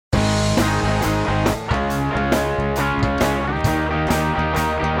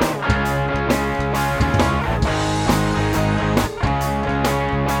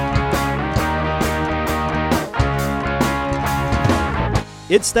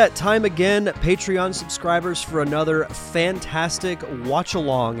It's that time again, Patreon subscribers, for another fantastic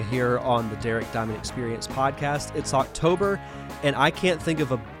watch-along here on the Derek Diamond Experience podcast. It's October, and I can't think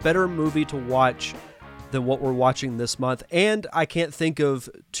of a better movie to watch than what we're watching this month, and I can't think of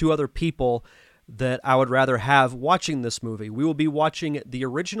two other people that I would rather have watching this movie. We will be watching the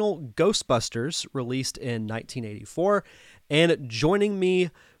original Ghostbusters, released in 1984, and joining me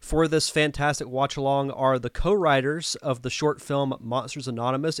for this fantastic watch-along are the co-writers of the short film Monsters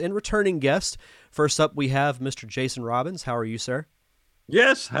Anonymous and returning guest. First up, we have Mr. Jason Robbins. How are you, sir?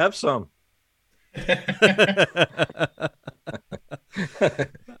 Yes, have some.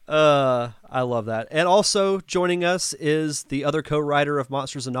 I love that. And also joining us is the other co-writer of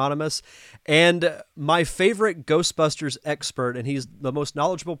Monsters Anonymous and my favorite Ghostbusters expert, and he's the most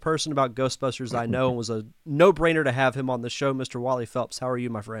knowledgeable person about Ghostbusters I know, and was a no-brainer to have him on the show, Mr. Wally Phelps. How are you,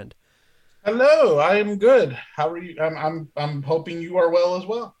 my friend? Hello, I am good. How are you? I'm hoping you are well as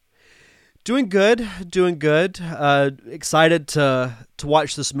well. Doing good. Excited to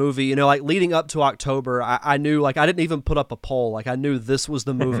watch this movie. You know, like leading up to October, I knew, like, I didn't even put up a poll. Like, I knew this was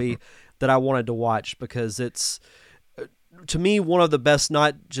the movie that I wanted to watch because it's, to me, one of the best,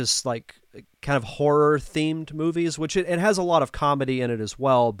 not just like kind of horror themed movies, which it has a lot of comedy in it as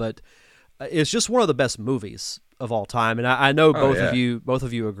well, but it's just one of the best movies of all time. And I know both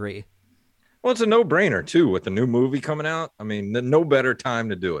of you agree. Well, it's a no-brainer too with the new movie coming out. I mean, no better time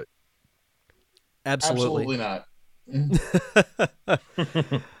to do it. Absolutely not.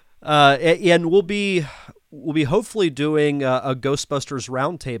 And we'll be hopefully doing a Ghostbusters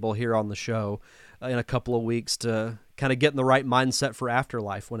roundtable here on the show in a couple of weeks to kind of get in the right mindset for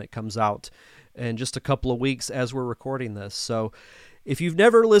Afterlife when it comes out in just a couple of weeks as we're recording this. So if you've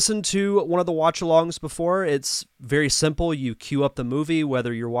never listened to one of the watch-alongs before, it's very simple. You queue up the movie,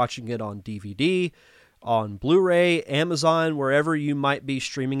 whether you're watching it on DVD, on Blu-ray, Amazon, wherever you might be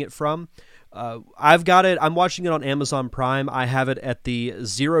streaming it from. I've got it. I'm watching it on Amazon Prime. I have it at the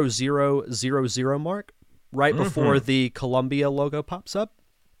 0000 mark, right before the Columbia logo pops up.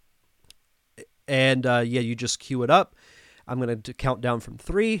 And you just queue it up. I'm going to count down from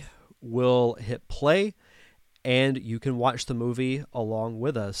 3. We'll hit play, and you can watch the movie along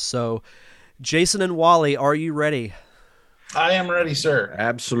with us. So, Jason and Wally, are you ready? I am ready, sir.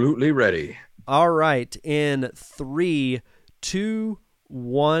 Absolutely ready. All right. In 3, 2,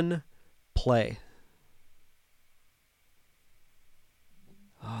 1, play.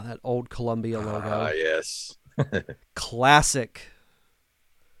 Oh, that old Columbia logo. Ah, yes. Classic.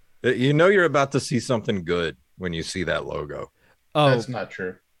 You know you're about to see something good when you see that logo. Oh, that's not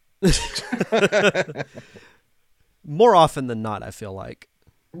true. More often than not, I feel like.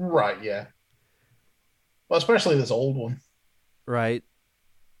 Right, yeah. Well, especially this old one. Right.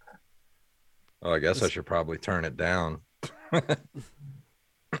 Oh, I guess I should probably turn it down.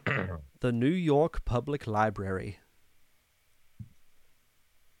 The New York Public Library.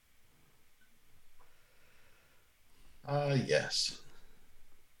 Yes.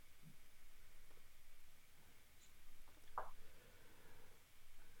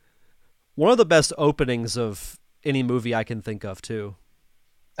 One of the best openings of any movie I can think of, too.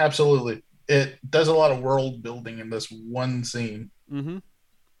 Absolutely. It does a lot of world building in this one scene. Mm-hmm.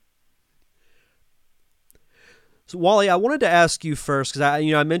 So, Wally, I wanted to ask you first, because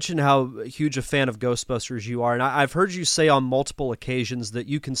I mentioned how huge a fan of Ghostbusters you are, and I've heard you say on multiple occasions that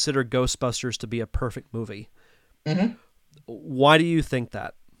you consider Ghostbusters to be a perfect movie. Mm-hmm. Why do you think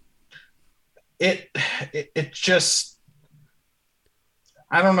that? It just,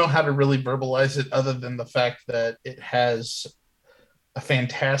 I don't know how to really verbalize it other than the fact that it has a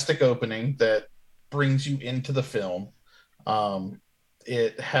fantastic opening that brings you into the film.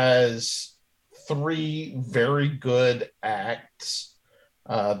 It has 3 very good acts.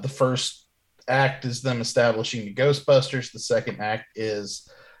 The first act is them establishing the Ghostbusters. The second act is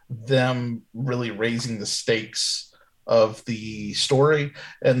them really raising the stakes of the story.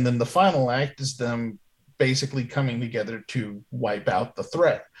 And then the final act is them basically coming together to wipe out the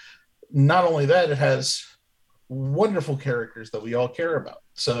threat. Not only that, it has wonderful characters that we all care about.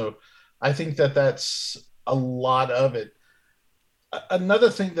 So I think that that's a lot of it. Another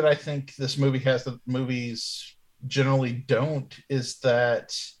thing that I think this movie has that movies generally don't is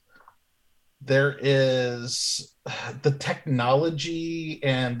that there is the technology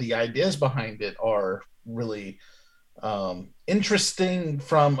and the ideas behind it are really interesting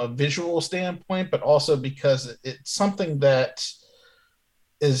from a visual standpoint, but also because it's something that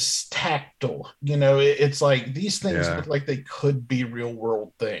is tactile. You know, it's like these things look like they could be real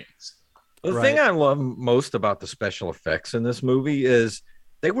world things. The thing I love most about the special effects in this movie is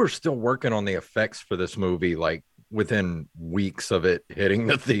they were still working on the effects for this movie like within weeks of it hitting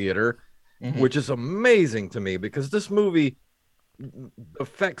the theater, Mhm. which is amazing to me because this movie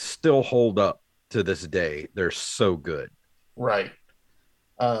effects still hold up to this day. They're so good. Right.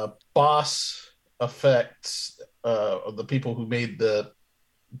 Boss Effects, the people who made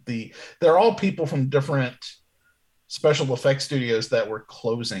they're all people from different special effects studios that were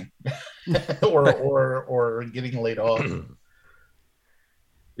closing or getting laid off.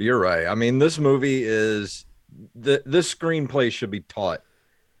 You're right. I mean, this movie is this screenplay should be taught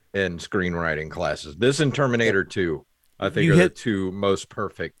in screenwriting classes. This and Terminator 2, I think, are the two most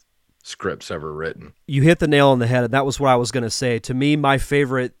perfect scripts ever written. You hit the nail on the head, and that was what I was going to say. To me, my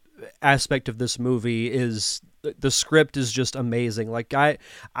favorite aspect of this movie is the script is just amazing. Like I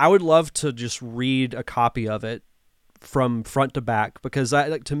would love to just read a copy of it from front to back because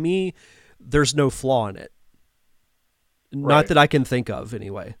to me, there's no flaw in it. Not that I can think of,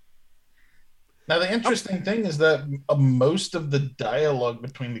 anyway. Now, the interesting thing is that most of the dialogue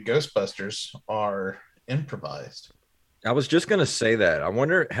between the Ghostbusters are improvised. I was just going to say that. I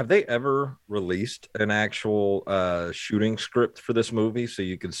wonder, have they ever released an actual shooting script for this movie so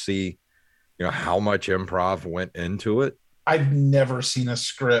you could see, how much improv went into it? I've never seen a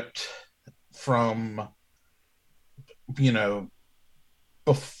script from,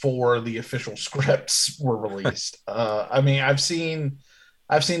 before the official scripts were released. I mean, I've seen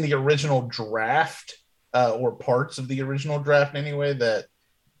the original draft or parts of the original draft anyway that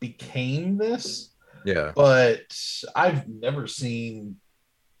became this. Yeah. But I've never seen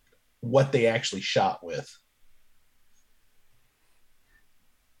what they actually shot with.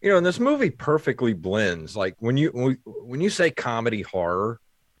 And this movie perfectly blends. Like when you say comedy horror,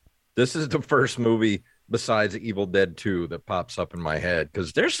 this is the first movie besides Evil Dead 2 that pops up in my head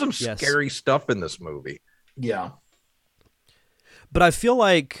because there's some scary stuff in this movie. Yeah. But I feel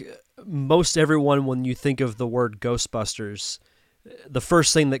like most everyone, when you think of the word Ghostbusters, the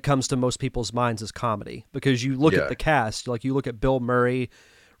first thing that comes to most people's minds is comedy because you look at the cast, like you look at Bill Murray,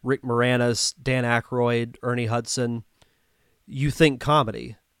 Rick Moranis, Dan Aykroyd, Ernie Hudson, you think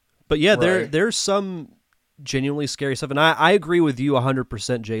comedy. But yeah, there's some genuinely scary stuff. And I agree with you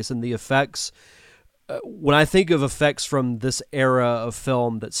 100%, Jason. The effects, when I think of effects from this era of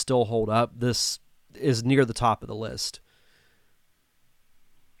film that still hold up, this is near the top of the list.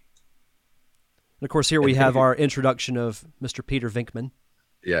 And of course, here we have our introduction of Mr. Peter Venkman.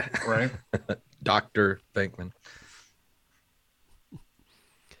 Yeah. Right. Dr. Venkman.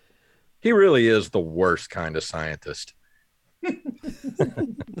 He really is the worst kind of scientist.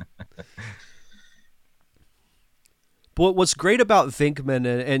 But what's great about Venkman,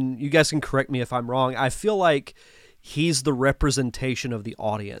 and you guys can correct me if I'm wrong, I feel like he's the representation of the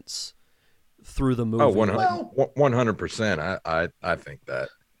audience through the movie. Oh, 100%. I think that.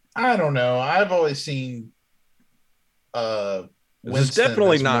 I don't know. I've always seen it's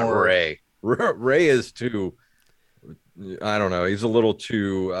definitely not more... Ray. Ray is too, I don't know. He's a little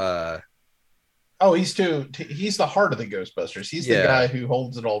too he's the heart of the Ghostbusters. He's the guy who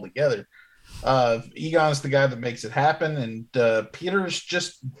holds it all together. Egon's the guy that makes it happen, and Peter's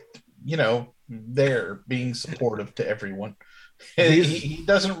just, there being supportive to everyone. He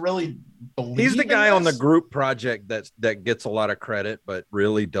doesn't really believe. He's the guy on the group project that gets a lot of credit, but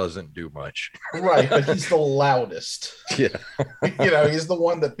really doesn't do much. Right, but he's the loudest. Yeah, he's the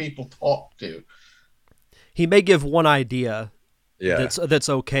one that people talk to. He may give one idea. Yeah, that's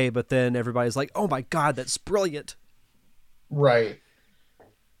okay, but then everybody's like, "Oh my God, that's brilliant!" Right.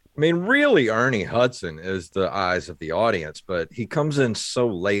 I mean, really, Ernie Hudson is the eyes of the audience, but he comes in so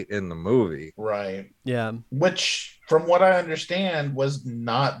late in the movie. Right. Yeah. Which, from what I understand, was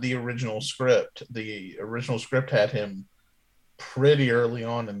not the original script. The original script had him pretty early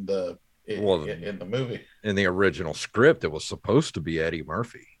on in the movie. In the original script, it was supposed to be Eddie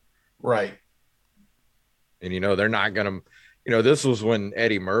Murphy. Right. And, they're not going to, this was when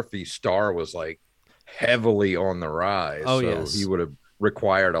Eddie Murphy's star was like heavily on the rise. Oh, so yes. He would have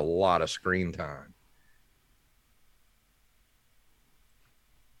required a lot of screen time.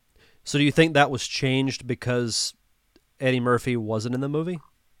 So do you think that was changed because Eddie Murphy wasn't in the movie?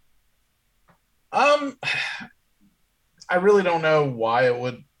 I really don't know why it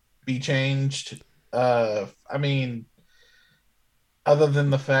would be changed. I mean, other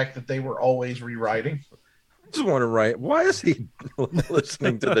than the fact that they were always rewriting. I just want to write. Why is he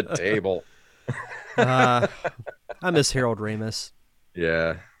listening to the table? I miss Harold Ramis.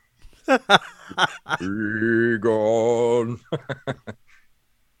 Yeah. Egon.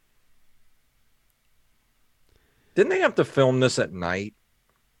 Didn't they have to film this at night?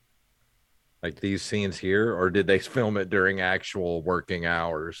 Like these scenes here? Or did they film it during actual working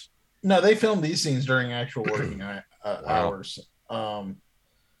hours? No, they filmed these scenes during actual working Wow. hours.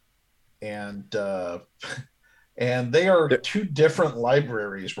 And and they are two different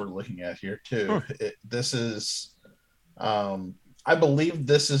libraries we're looking at here too. This is, I believe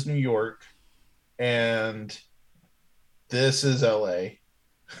this is New York, and this is LA.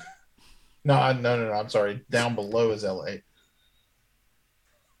 No, I'm sorry. Down below is LA.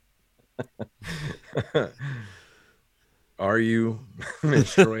 Are you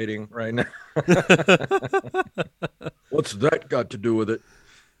menstruating right now? What's that got to do with it?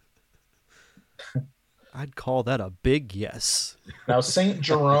 I'd call that a big yes. Now, Saint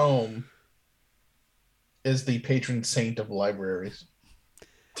Jerome is the patron saint of libraries.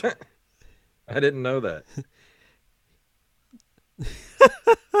 I didn't know that.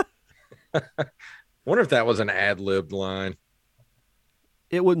 Wonder if that was an ad-libbed line.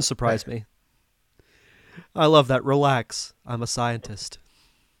 It wouldn't surprise me. I love that. Relax. I'm a scientist.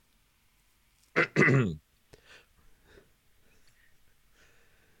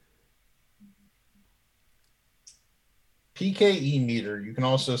 PKE meter. You can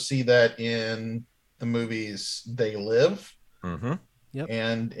also see that in the movies They Live, Yep,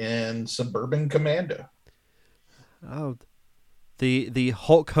 and in Suburban Commando. Oh, the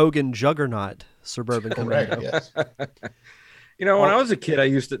Hulk Hogan juggernaut, Suburban Commando. Correct. Yes. When I was a kid, I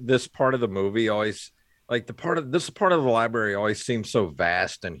used to, this part of the movie always, like this part of the library always seemed so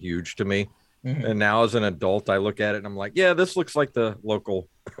vast and huge to me. Mm-hmm. And now as an adult, I look at it and I'm like, yeah, this looks like the local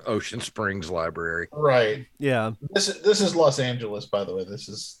Ocean Springs library. Right. Yeah. This is Los Angeles, by the way. This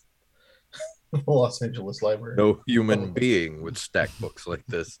is the Los Angeles library. No human being would stack books like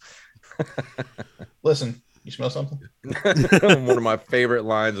this. Listen, you smell something? One of my favorite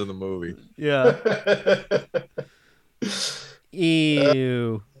lines in the movie. Yeah.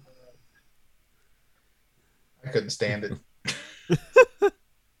 Ew. I couldn't stand it.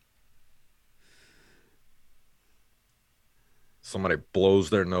 Somebody blows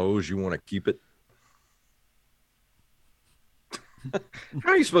their nose, you want to keep it?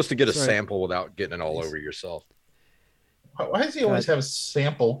 How are you supposed to get a sample without getting it all over yourself? Why does he always have a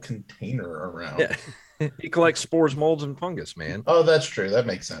sample container around? Yeah. He collects spores, molds, and fungus, man. Oh, that's true. That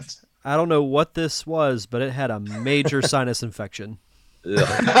makes sense. I don't know what this was, but it had a major sinus infection.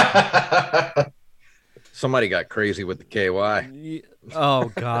 Somebody got crazy with the KY. Oh,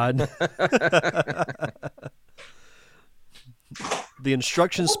 God. The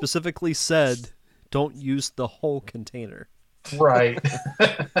instructions specifically said, don't use the whole container. Right.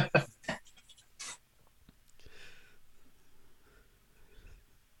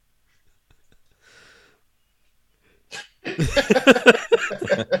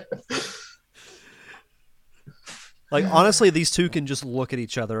 Like, honestly, these two can just look at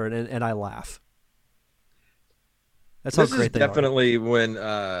each other and I laugh. That's how This is great they definitely when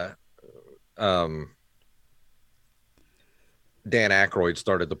Dan Aykroyd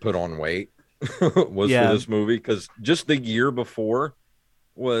started to put on weight was for this movie, because just the year before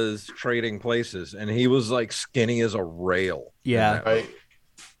was Trading Places, and he was like skinny as a rail. Yeah. Right.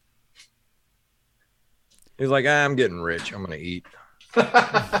 He's like, I'm getting rich. I'm going to eat.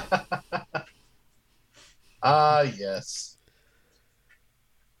 Yes.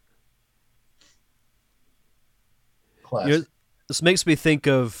 Classic. This makes me think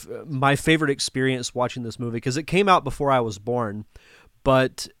of my favorite experience watching this movie, because it came out before I was born,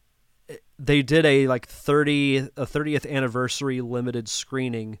 but they did a 30th anniversary limited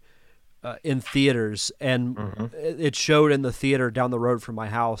screening in theaters, and it showed in the theater down the road from my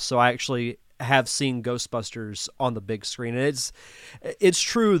house. So I actually have seen Ghostbusters on the big screen, and it's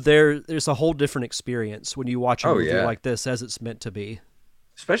true. There's a whole different experience when you watch a movie like this as it's meant to be.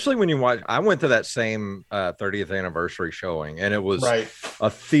 Especially when you watch, I went to that same 30th anniversary showing, and it was a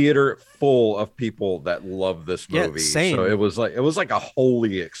theater full of people that love this movie. Yeah, same. So it was like a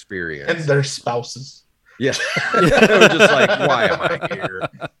holy experience. And their spouses. Yeah. It was just like, why am I here?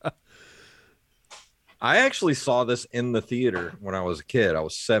 I actually saw this in the theater when I was a kid. I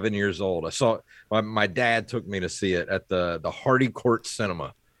was 7 years old. I saw my dad took me to see it at the Hardy Court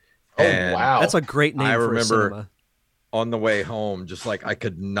Cinema. Oh, wow. That's a great name for a cinema. On the way home, just like I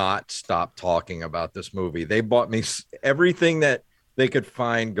could not stop talking about this movie. They bought me everything that they could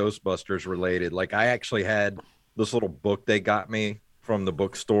find Ghostbusters related. Like, I actually had this little book they got me from the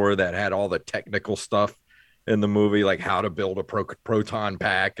bookstore that had all the technical stuff in the movie, like how to build a proton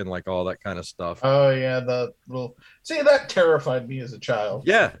pack and like all that kind of stuff. Oh yeah, that terrified me as a child.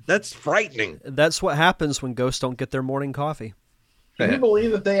 Yeah, that's frightening. That's what happens when ghosts don't get their morning coffee. Can you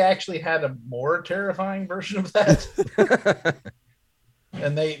believe that they actually had a more terrifying version of that?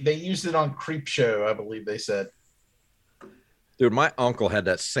 And they used it on Creep Show, I believe they said. Dude, my uncle had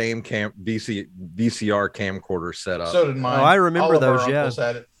that same VCR camcorder set up. So did mine. Oh, I remember All of those. our Yeah, uncles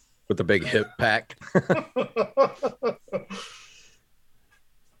had it. With the big hip pack.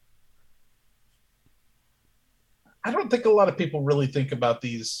 I don't think a lot of people really think about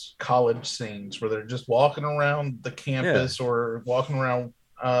these college scenes where they're just walking around the campus or walking around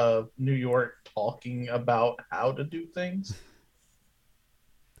New York talking about how to do things.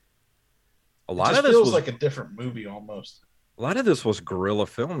 A lot it just of this feels was like a different movie almost. a lot of this was guerrilla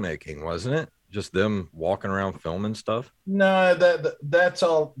filmmaking, wasn't it? Just them walking around filming stuff. No, that's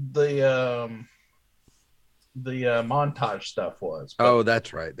all the montage stuff was. But Oh,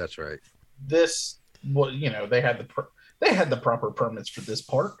 that's right. That's right. this, well, they had the proper permits for this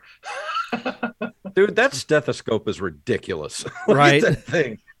part. Dude, that stethoscope is ridiculous. Look Right. at that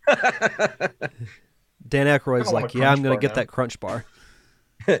thing. Dan Aykroyd's I don't want like, a yeah, I'm crunch gonna bar get now. that crunch bar.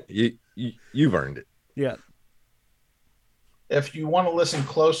 You've earned it. Yeah. If you want to listen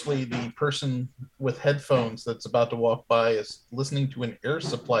closely, the person with headphones that's about to walk by is listening to an Air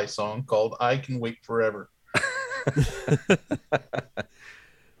Supply song called "I Can Wait Forever."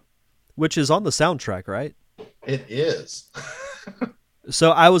 Which is on the soundtrack, right? It is.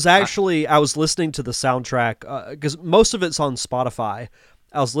 So I was listening to the soundtrack because most of it's on Spotify.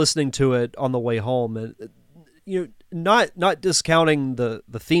 I was listening to it on the way home, and not discounting the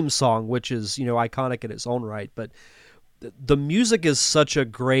theme song, which is iconic in its own right, but the music is such a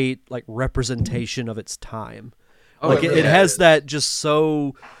great like representation of its time. Oh, Like it it really has is. that just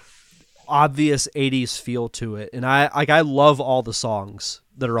so obvious 80s feel to it, and I love all the songs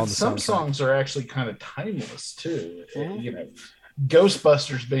that are on the Some soundtrack. songs are actually kind of timeless too. Mhm.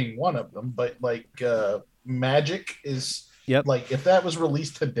 Ghostbusters being one of them, but like Magic is. Yep. Like if that was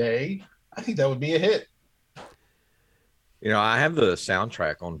released today, I think that would be a hit. I have the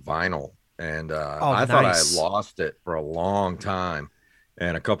soundtrack on vinyl, and I thought I had nice. lost it for a long time.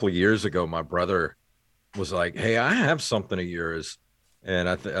 And a couple of years ago, my brother was like, "Hey, I have something of yours," and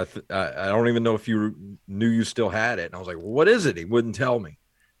I don't even know if you knew you still had it. And I was like, well, "What is it?" He wouldn't tell me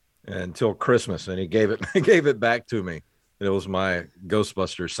until Christmas, and he gave it back to me. It was my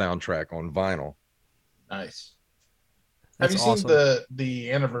Ghostbusters soundtrack on vinyl. Nice. That's Have you awesome. seen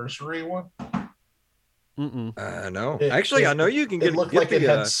the anniversary one? Mm-mm. No, It- actually, it- I know you can It looked get like the, it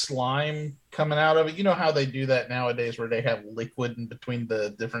had slime coming out of it. You know how they do that nowadays, where they have liquid in between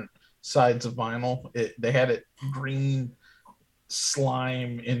the different sides of vinyl. They had it green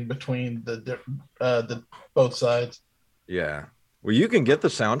slime in between the both sides. Yeah. Well, you can get the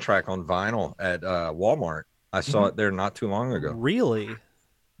soundtrack on vinyl at Walmart. I saw it there not too long ago. Really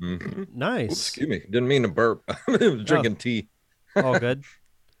Mhm. nice. Oops, excuse me. Didn't mean to burp. I was drinking tea. All good.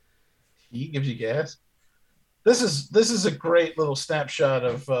 He gives you gas. This is a great little snapshot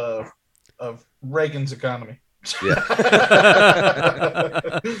of Reagan's economy. Yeah.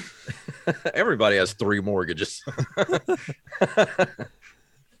 Everybody has 3 mortgages.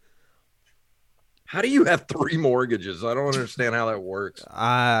 How do you have 3 mortgages? I don't understand how that works.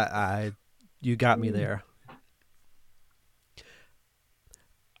 You got me there.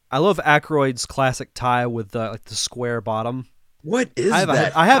 I love Aykroyd's classic tie with the square bottom. What is I have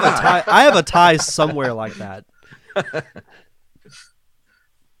that? I have a tie. I have a tie somewhere like that. I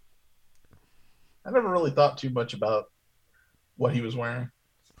never really thought too much about what he was wearing.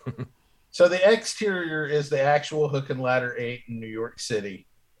 So the exterior is the actual Hook and Ladder 8 in New York City.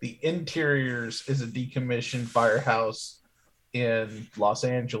 The interiors is a decommissioned firehouse in Los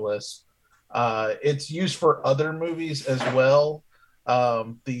Angeles. It's used for other movies as well.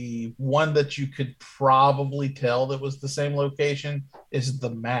 The one that you could probably tell that was the same location is The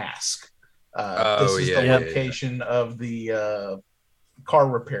Mask. This is the location of the car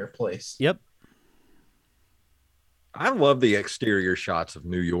repair place. Yep. I love the exterior shots of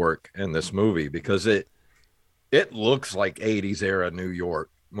New York in this movie because it looks like 80s era New York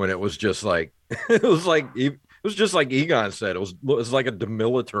when it was just like it was just like Egon said, it was like a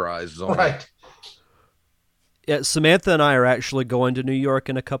demilitarized zone. Right. Yeah, Samantha and I are actually going to New York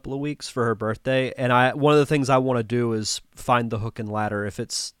in a couple of weeks for her birthday, and one of the things I want to do is find the Hook and Ladder if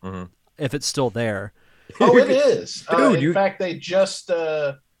it's still there. Oh, it is. Dude, in fact, they just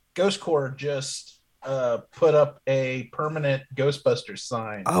Ghost Corps just put up a permanent Ghostbusters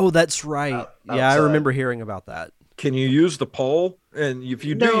sign. Oh, that's right. Yeah, I outside. remember hearing about that. Can you use the pole? And if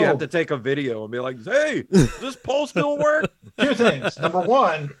you do, No. you have to take a video and be like, "Hey, does this pole still work?" 2 things. Number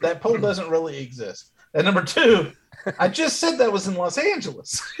 1, that pole doesn't really exist. And number 2, I just said that was in Los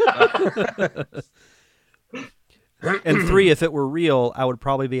Angeles. And 3, if it were real, I would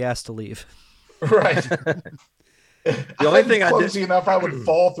probably be asked to leave. Right. The only thing I did, closely enough, I would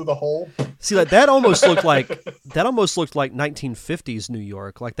fall through the hole. See, like that almost looked like 1950s New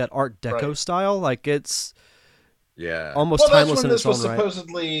York, like that Art Deco style. Like it's almost timeless in its own right. Well, that's when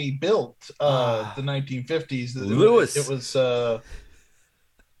this was supposedly built, the 1950s. Lewis. It was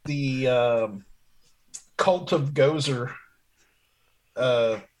the Cult of Gozer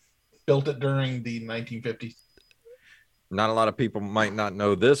built it during the 1950s. Not a lot of people might not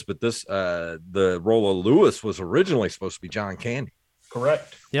know this, but the role of Lewis was originally supposed to be John Candy.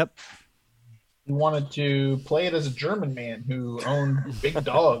 Correct. Yep. He wanted to play it as a German man who owned big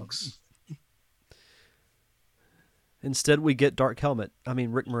dogs. Instead, we get Rick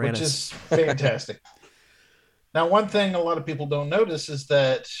Moranis. Which is fantastic. Now, one thing a lot of people don't notice is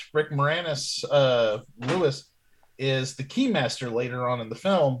that Rick Moranis, Lewis, is the keymaster later on in the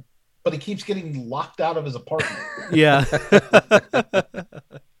film, but he keeps getting locked out of his apartment. Yeah.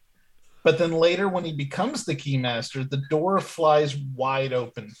 But then later, when he becomes the keymaster, the door flies wide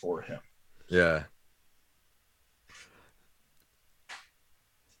open for him. Yeah.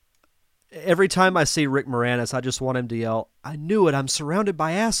 Every time I see Rick Moranis, I just want him to yell, "I knew it, I'm surrounded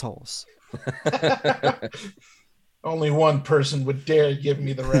by assholes." Only one person would dare give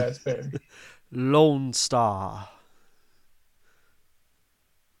me the raspberry. Lone Star.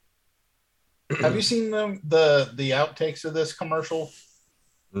 Have you seen the outtakes of this commercial?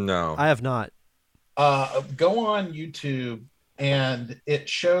 No. I have not. Go on YouTube, and it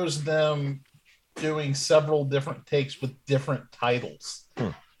shows them doing several different takes with different titles.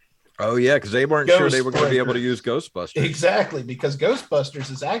 Oh, yeah, because they weren't sure they were going to be able to use Ghostbusters. Exactly, because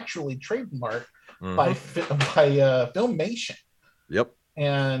Ghostbusters is actually trademarked by Filmation. Yep.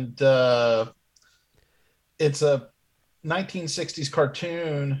 And it's a 1960s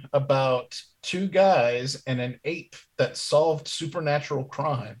cartoon about two guys and an ape that solved supernatural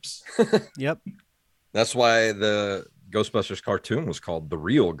crimes. Yep. That's why the Ghostbusters cartoon was called The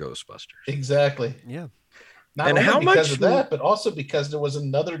Real Ghostbusters. Exactly. Yeah. Not and only because of that, but also because there was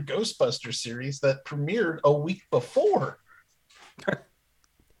another Ghostbusters series that premiered a week before.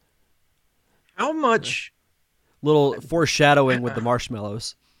 How much? Little foreshadowing with the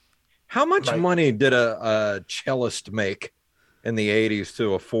marshmallows. How much money did a cellist make in the 80s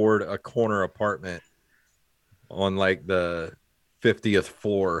to afford a corner apartment on like the 50th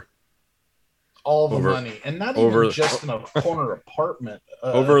floor? All the money, and not even just in a corner apartment,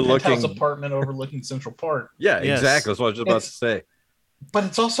 penthouse apartment overlooking Central Park. Yeah, yes. Exactly. That's what I was just about to say. But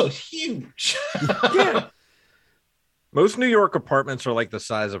it's also huge. Yeah. Most New York apartments are like the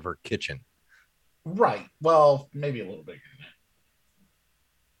size of her kitchen. Right. Well, maybe a little bigger.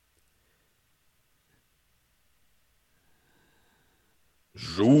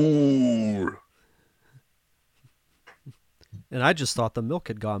 Zool. And I just thought the milk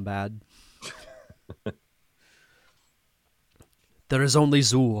had gone bad. There is only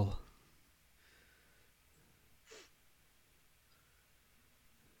Zool.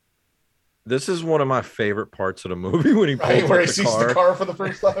 This is one of my favorite parts of the movie when he pulls where he sees the car for the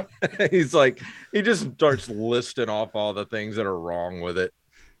first time. He's like, he just starts listing off all the things that are wrong with it.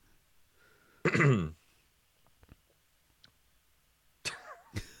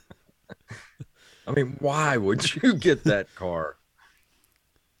 I mean, why would you get that car?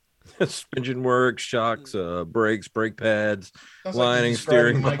 Suspension works, shocks, brakes, brake pads, sounds lining, like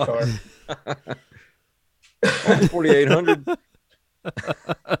steering. My car. 4,800.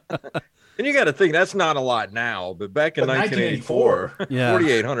 And you got to think that's not a lot now, but back in 1984,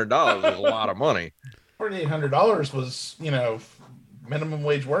 $4,800 was a lot of money. $4,800 was, minimum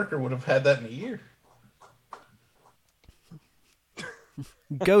wage worker would have had that in a year.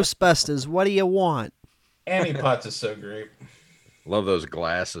 Ghostbusters, what do you want? Annie Potts is so great. Love those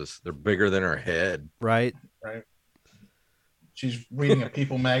glasses. They're bigger than her head. Right. She's reading a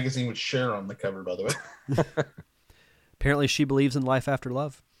People magazine with Cher on the cover, by the way. Apparently she believes in life after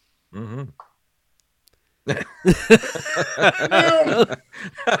love. Mm-hmm.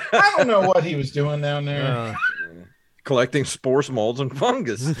 I don't know what he was doing down there. Collecting spores, molds, and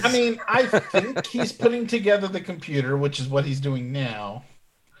fungus. I mean, I think he's putting together the computer, which is what he's doing now.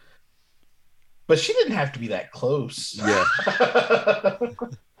 But she didn't have to be that close. Yeah.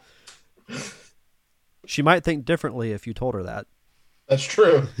 She might think differently if you told her that. That's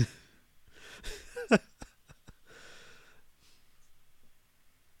true.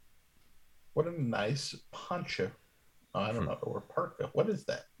 What a nice poncho. Oh, I don't know. Or parka. What is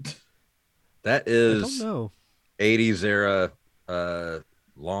that? That is, I don't know. 80s era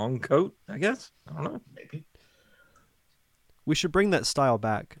long coat, I guess. I don't know. Maybe. We should bring that style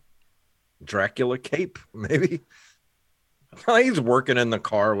back. Dracula cape, maybe. He's working in the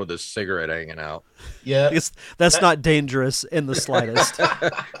car with his cigarette hanging out. Yeah. That's not dangerous in the slightest.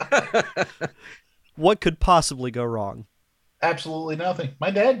 What could possibly go wrong? Absolutely nothing.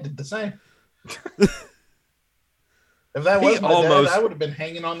 My dad did the same. If that was my almost, dad, I would have been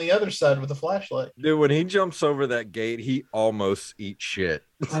hanging on the other side with a flashlight. Dude, when he jumps over that gate, he almost eats shit.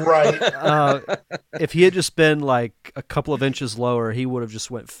 Right. If he had just been like a couple of inches lower, he would have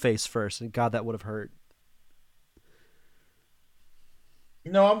just went face first, and God, that would have hurt.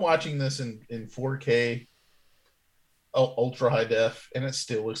 No, I'm watching this in 4K, ultra high def, and it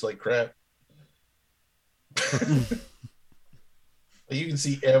still looks like crap. You can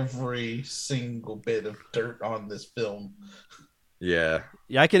see every single bit of dirt on this film. Yeah.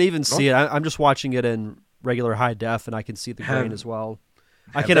 Yeah, I can even see it. I'm just watching it in regular high def, and I can see the grain as well.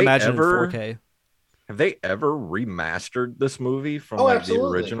 I can't imagine in 4K. Have they ever remastered this movie from the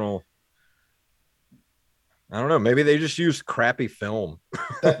original? I don't know. Maybe they just used crappy film.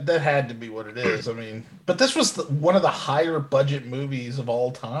 that had to be what it is. I mean, but this was one of the higher budget movies of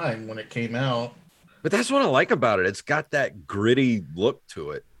all time when it came out. But that's what I like about it. It's got that gritty look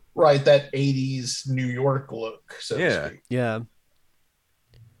to it. Right, that 80s New York look, so to speak. Yeah.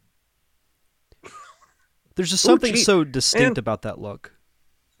 There's just something so distinct about that look.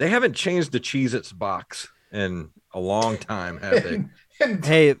 They haven't changed the Cheez-Its box in a long time, have they?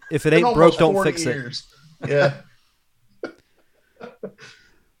 Hey, if it ain't broke, don't fix it. Yeah.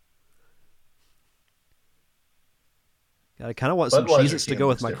 I kind of want some Cheez-Its to go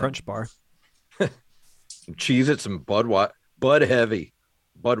with my Crunch Bar. Some Cheez-Its and Bud Heavy.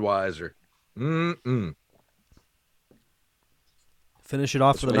 Budweiser. Finish it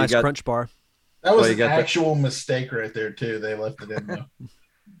off with a nice Crunch Bar. That was an actual mistake right there, too. They left it in, though.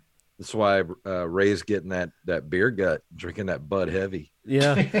 That's why Ray's getting that beer gut, drinking that Bud Heavy.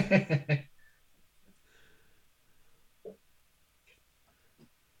 Yeah.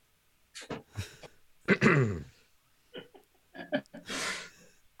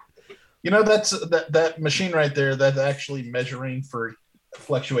 You know, that's that machine right there that's actually measuring for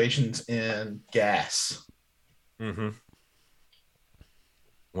fluctuations in gas. Mm-hmm.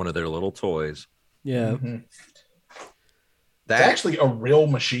 One of their little toys. Yeah. Mm-hmm. That's actually a real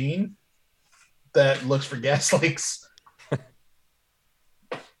machine that looks for gas leaks.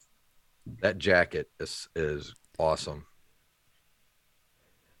 That jacket is awesome.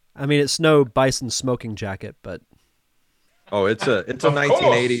 I mean, it's no Bison smoking jacket, but it's a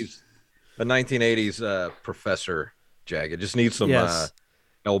 1980s professor jacket. Just needs some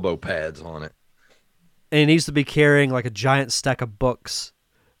elbow pads on it. And he needs to be carrying like a giant stack of books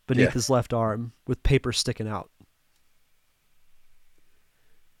beneath his left arm with paper sticking out.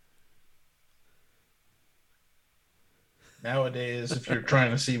 Nowadays, if you're trying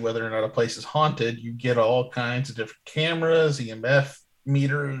to see whether or not a place is haunted, you get all kinds of different cameras, EMF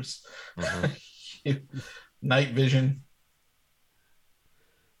meters, night vision.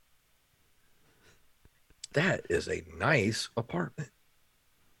 That is a nice apartment.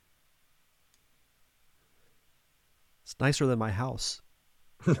 It's nicer than my house.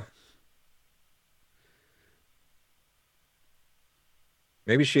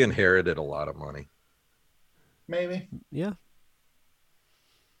 Maybe she inherited a lot of money. Maybe. Yeah.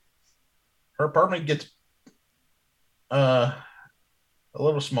 Her apartment gets a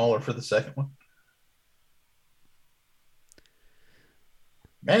little smaller for the second one.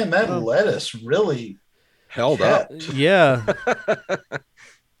 Man, that lettuce really held up. Yeah.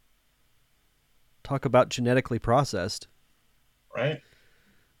 Talk about genetically processed. Right.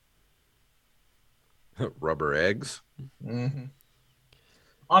 Rubber eggs. Mm-hmm.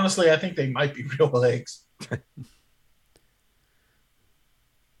 Honestly, I think they might be real eggs.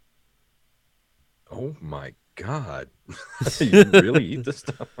 Oh my God. You really eat this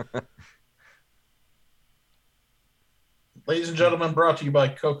stuff? Ladies and gentlemen, brought to you by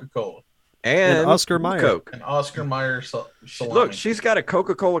Coca-Cola. And Oscar Mayer. Coke. And Oscar Mayer salami. Look, she's got a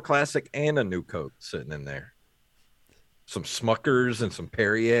Coca-Cola Classic and a new Coke sitting in there. Some Smuckers and some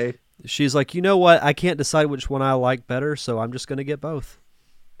Perrier. She's like, you know what? I can't decide which one I like better, so I'm just going to get both.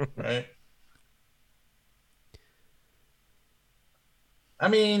 Right. I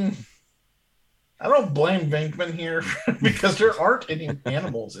mean, I don't blame Venkman here because there aren't any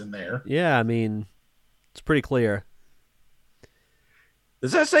animals in there. Yeah, I mean, it's pretty clear.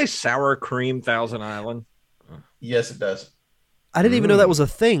 Does that say sour cream Thousand Island? Yes, it does. I didn't even know that was a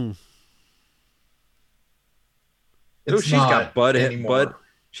thing. It's she's got Bud.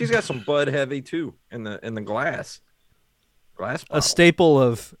 She's got some Bud Heavy too in the glass bottle. A staple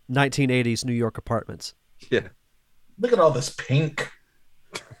of 1980s New York apartments. Yeah. Look at all this pink.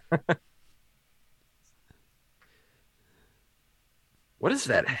 What is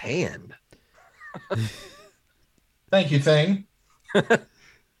that hand? Thank you, Thing.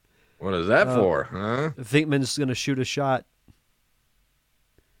 What is that for? Huh? Vinkman's going to shoot a shot.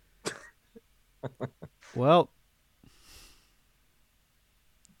 Well,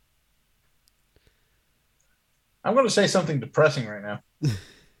 I'm going to say something depressing right now.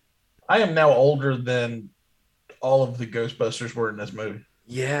 I am now older than all of the Ghostbusters were in this movie.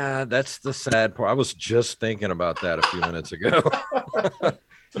 Yeah, that's the sad part. I was just thinking about that a few minutes ago.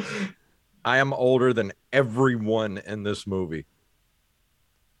 I am older than everyone in this movie.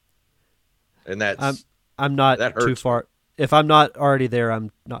 And that's I'm not that too hurts. far. If I'm not already there,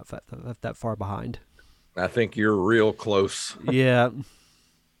 I'm not that far behind. I think you're real close. Yeah.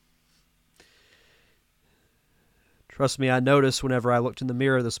 Trust me, I noticed whenever I looked in the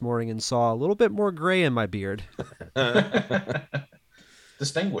mirror this morning and saw a little bit more gray in my beard.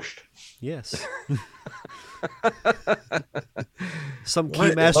 Distinguished. Yes. Some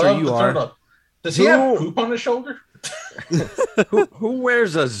What? keymaster Love you the are. turtle. Does he have poop on his shoulder? Who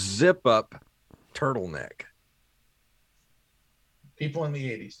wears a zip up turtleneck? People in the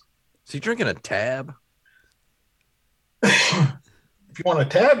 80s. Is he drinking a tab? If you want a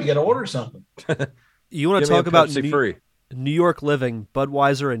tab, you got to order something. You want Give to me talk a about Pepsi free. New York living,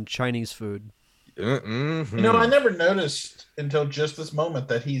 Budweiser, and Chinese food. Mm-hmm. You know, I never noticed until just this moment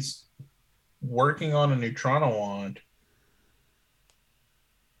that he's working on a neutrino wand.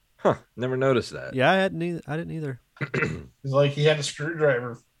 Huh, never noticed that. Yeah, I didn't either. It's like he had a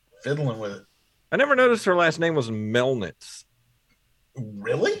screwdriver fiddling with it. I never noticed her last name was Melnitz.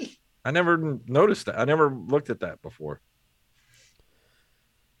 Really? I never noticed that. I never looked at that before.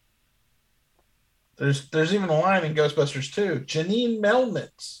 There's even a line in Ghostbusters 2. Janine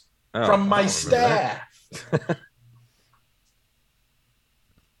Melnitz Oh, from I my don't remember that. staff.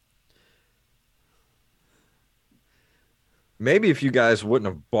 Maybe if you guys wouldn't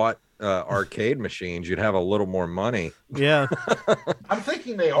have bought arcade machines, you'd have a little more money. Yeah. I'm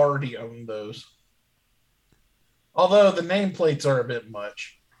thinking they already own those. Although the nameplates are a bit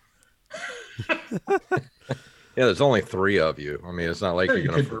much. Yeah, there's only 3 of you. I mean, it's not like Sure, you're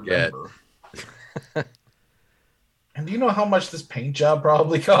you going to could forget. remember. And do you know how much this paint job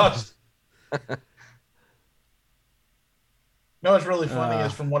probably cost? No, what's really funny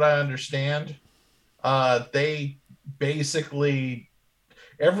is, from what I understand, they basically,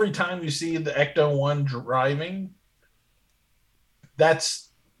 every time you see the Ecto-1 driving,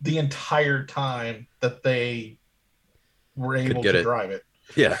 that's the entire time that they were able to drive it.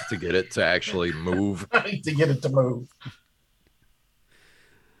 Yeah, to get it to actually move. To get it to move.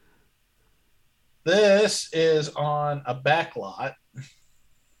 This is on a back lot.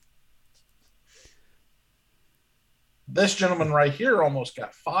 This gentleman right here almost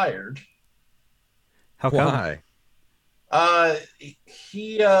got fired. How come? Why?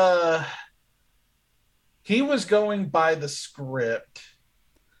 He was going by the script,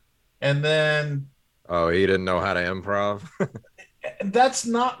 and then Oh, he didn't know how to improv? that's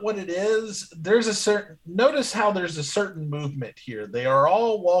not what it is. Notice how there's a certain movement here. They are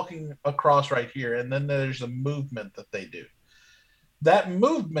all walking across right here, and then there's a movement that they do. That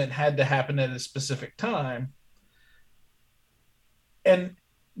movement had to happen at a specific time, and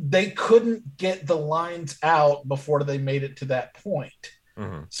they couldn't get the lines out before they made it to that point.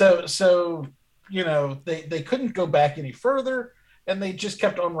 Mm-hmm. So you know, they couldn't go back any further, and they just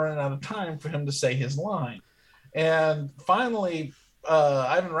kept on running out of time for him to say his line. And finally,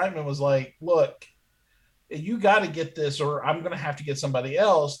 Ivan Reitman was like, look, you got to get this, or I'm going to have to get somebody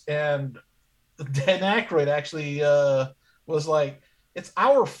else. And Dan Aykroyd actually was like, it's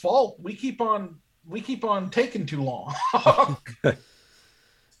our fault. We keep on taking too long.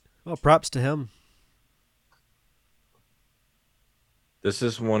 Well, props to him. This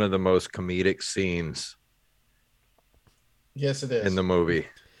is one of the most comedic scenes Yes, it is. in the movie.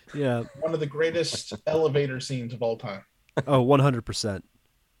 Yeah. One of the greatest elevator scenes of all time. Oh, 100%.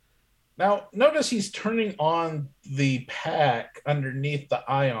 Now, notice he's turning on the pack underneath the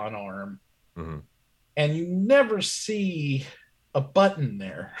ion arm, Mm-hmm. and you never see a button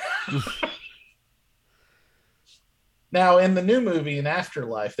there. Now, in the new movie, in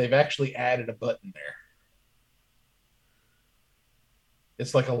Afterlife, they've actually added a button there.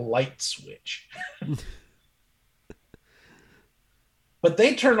 It's like a light switch. But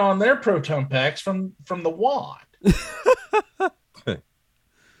they turn on their proton packs from the wand.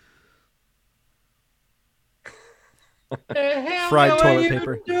 Fried toilet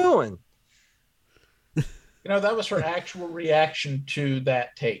paper. Doing? You know, that was her actual reaction to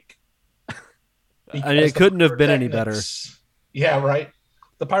that take. I mean, it couldn't have been any better. Yeah, right.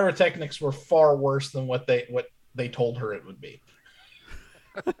 The pyrotechnics were far worse than what they told her it would be.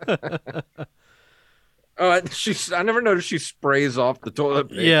 I never noticed she sprays off the toilet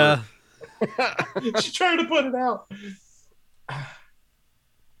paper. Yeah. She's trying to put it out.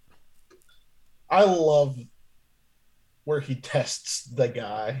 I love where he tests the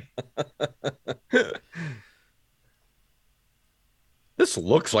guy. This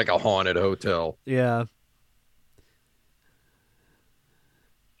looks like a haunted hotel. Yeah.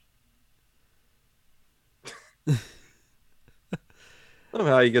 I don't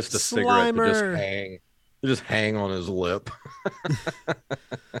know how he gets the cigarette to just Slimer. hang on his lip.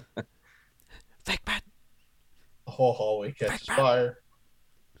 Fake bat. The whole hallway catches fire.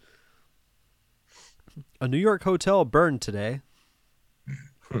 A New York hotel burned today.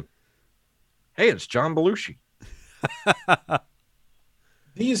 Hey, it's John Belushi.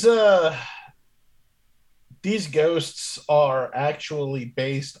 These ghosts are actually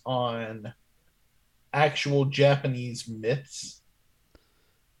based on actual Japanese myths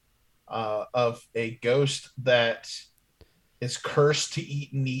of a ghost that is cursed to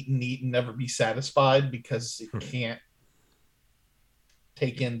eat and eat and eat and never be satisfied because it can't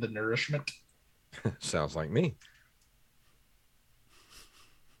take in the nourishment. Sounds like me.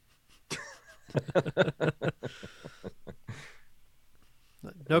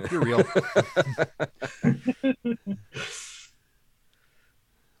 Nope, you're real.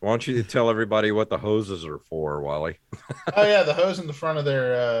 Why don't you tell everybody what the hoses are for, Wally? Oh yeah, the hose in the front of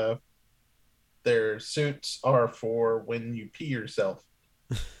their suits are for when you pee yourself.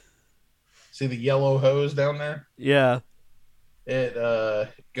 See the yellow hose down there? Yeah. It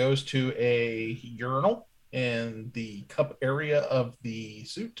goes to a urinal in the cup area of the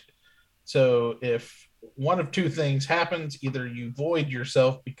suit. So if one of two things happens, either you void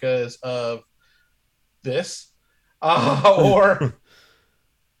yourself because of this, or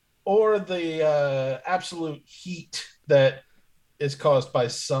the absolute heat that is caused by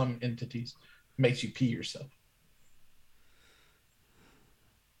some entities makes you pee yourself.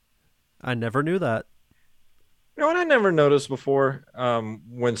 I never knew that. You know what I never noticed before?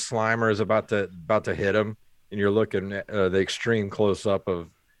 When Slimer is about to hit him, and you're looking at the extreme close up of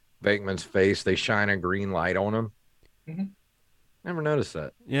Bateman's face, they shine a green light on him. Mm-hmm. Never noticed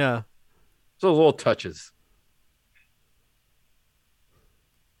that. Yeah. So those little touches.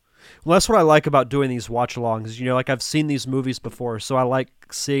 Well, that's what I like about doing these watch-alongs. You know, like I've seen these movies before, so I like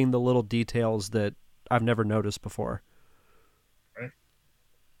seeing the little details that I've never noticed before. Right.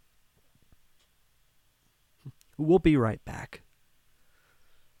 We'll be right back.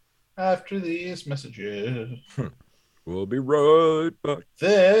 After these messages. We'll be right back.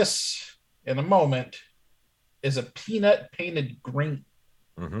 This, in a moment, is a peanut painted green.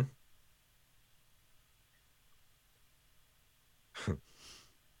 Mm-hmm.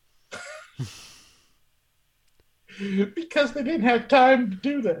 Because they didn't have time to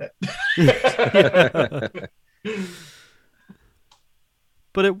do that.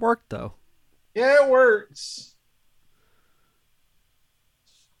 But it worked, though. Yeah, it works.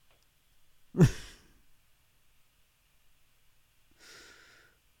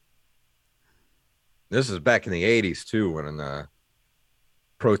 This is back in the 80s, too, when the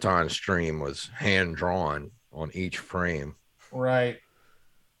proton stream was hand-drawn on each frame. Right.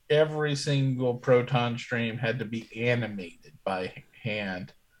 Every single proton stream had to be animated by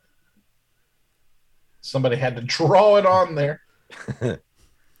hand. Somebody had to draw it on there.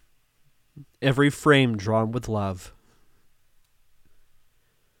 Every frame drawn with love.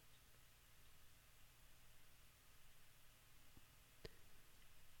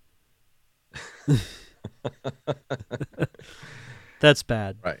 That's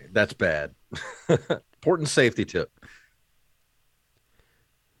bad. Right. That's bad. Important safety tip.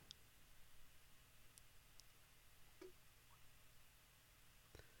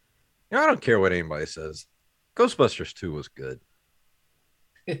 You know, I don't care what anybody says. Ghostbusters 2 was good.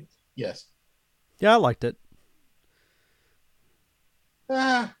 Yes. Yeah, I liked it.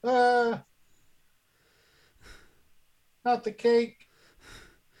 Not the cake.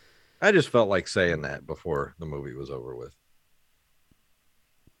 I just felt like saying that before the movie was over with.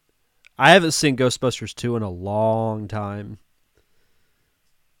 I haven't seen Ghostbusters 2 in a long time.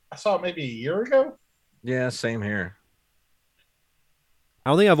 I saw it maybe a year ago. Yeah, same here.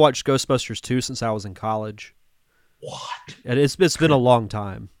 I don't think I've watched Ghostbusters 2 since I was in college. What? And it's been a long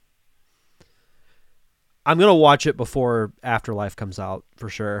time. I'm going to watch it before Afterlife comes out, for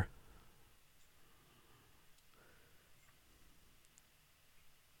sure.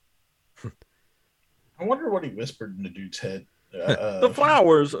 I wonder what he whispered in the dude's head. The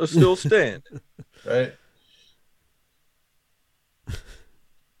flowers are still standing. Right?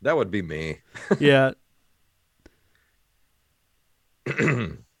 That would be me. Yeah.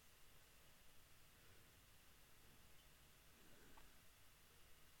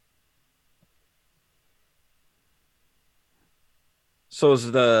 So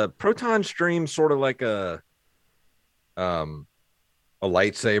is the proton stream sort of like um a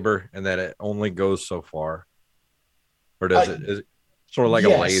lightsaber, and that it only goes so far, or is it sort of like a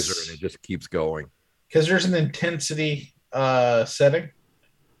laser and Yes, it just keeps going? because there's an intensity setting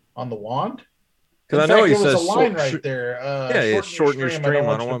on the wand. In Because I know fact, he there was a says, line right there. yeah, it's Shorten your shorten your stream. I don't stream. I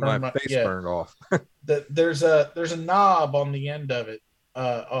want don't you to want my burn my. face Yeah, burned off. there's a knob on the end of it.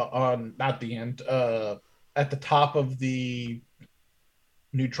 On not the end. At the top of the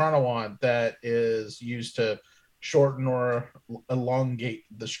neutrino wand that is used to shorten or elongate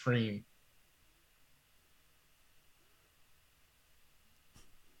the stream.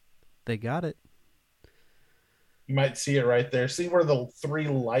 They got it. You might see it right there. See where the three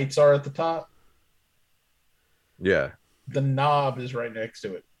lights are at the top? Yeah. The knob is right next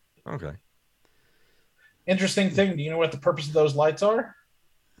to it. Okay. Interesting thing. Do you know what the purpose of those lights are?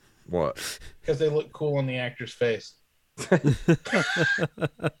 What? Because they look cool on the actor's face.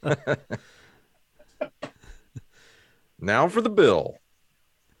 Now for the bill.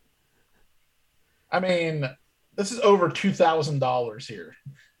 I mean, this is over $2,000 here.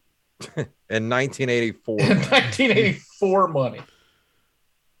 In 1984. In 1984 money.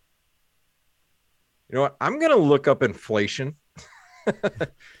 You know what? I'm going to look up inflation.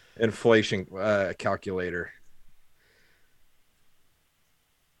 Inflation calculator.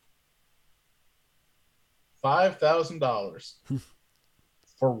 $5,000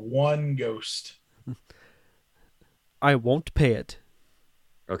 for one ghost. I won't pay it.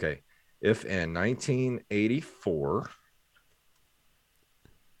 Okay. If in 1984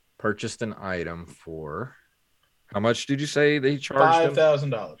 purchased an item for how much did you say they charged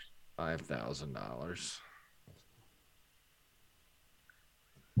 $5,000. $5,000.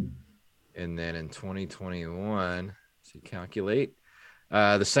 And then in 2021, so you calculate,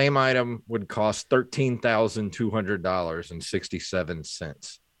 the same item would cost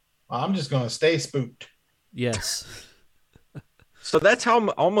 $13,200.67. I'm just going to stay spooked. Yes. So that's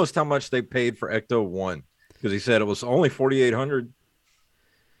almost how much they paid for Ecto 1, because he said it was only $4,800.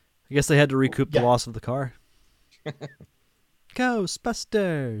 I guess they had to recoup the loss of the car.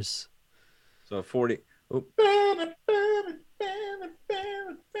 Ghostbusters. So 40. Oh.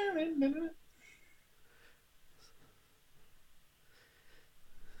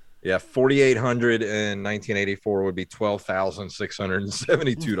 Yeah, 4,800 in 1984 would be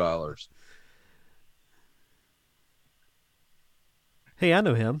 $12,672. Hey, I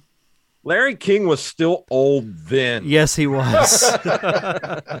know him. Larry King was still old then. Yes, he was.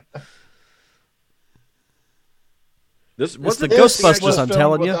 This was the the Ghostbusters, I'm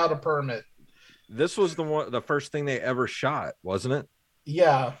telling you. Without a permit. This was the first thing they ever shot, wasn't it?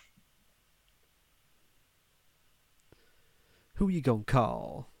 Yeah. Who you gonna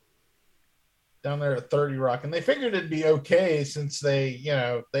call? Down there at 30 Rock. And they figured it'd be okay since they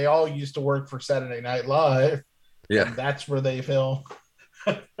all used to work for Saturday Night Live. Yeah. And that's where they film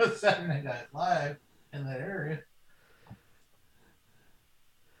Saturday Night Live in that area.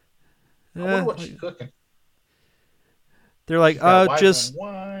 I wonder what she's cooking. They're like, just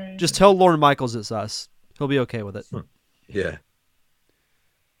tell Lorne Michaels it's us. He'll be okay with it. Yeah.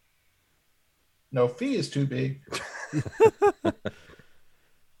 No fee is too big.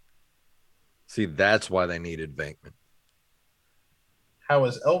 See, that's why they needed Venkman. How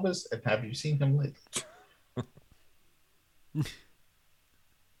is Elvis, and have you seen him lately?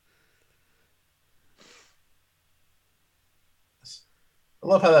 I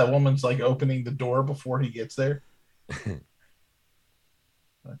love how that woman's like opening the door before he gets there.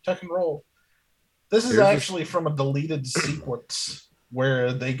 Tuck and roll. This is actually from a deleted sequence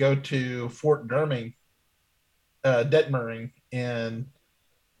where they go to Fort Detmering in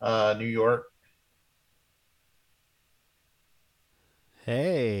New York.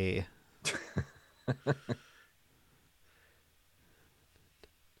 Hey.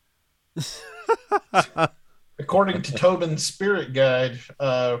 According to Tobin's spirit guide,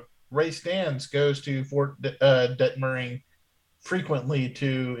 Ray Stans goes to Fort Detmering frequently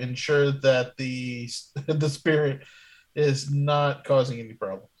to ensure that the spirit is not causing any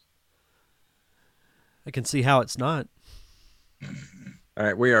problems. I can see how it's not. All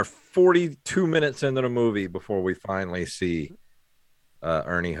right, we are 42 minutes into the movie before we finally see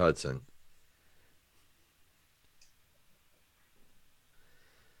Ernie Hudson.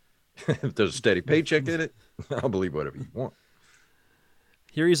 If there's a steady paycheck in it, I'll believe whatever you want.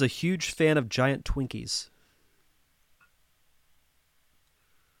 Here he's a huge fan of giant Twinkies.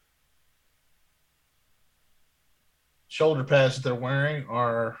 shoulder pads that they're wearing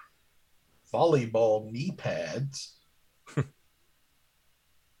are volleyball knee pads.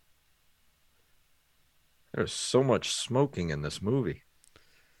 There's so much smoking in this movie.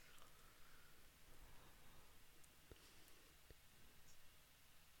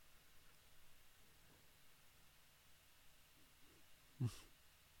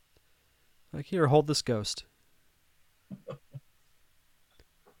 Like, here, hold this ghost.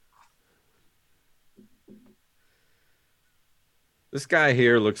 This guy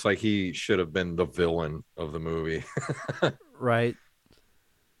here looks like he should have been the villain of the movie. Right.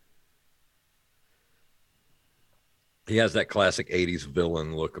 He has that classic 80s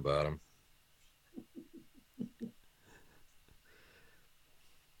villain look about him.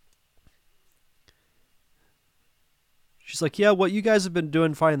 She's like, yeah, what you guys have been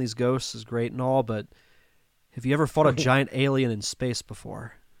doing finding these ghosts is great and all, but have you ever fought a giant alien in space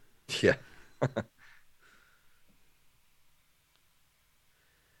before? Yeah.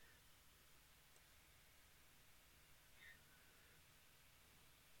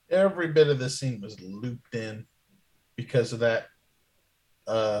 Every bit of this scene was looped in because of that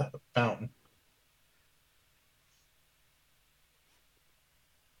fountain.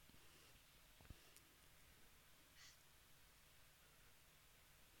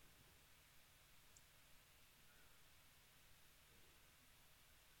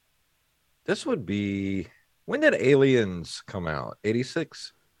 This would be, when did Aliens come out?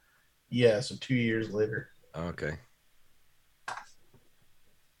 86? Yeah, so 2 years later. Okay.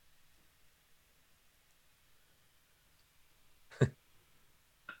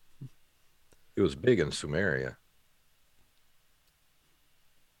 It was big in Sumeria.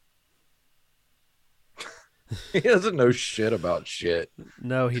 He doesn't know shit about shit.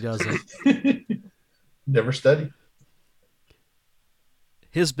 No, he doesn't. Never studied.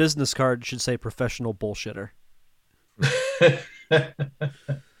 His business card should say professional bullshitter.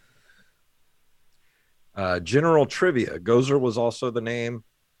 General trivia. Gozer was also the name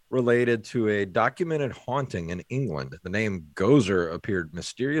related to a documented haunting in England. The name Gozer appeared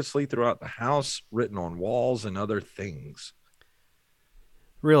mysteriously throughout the house, written on walls and other things.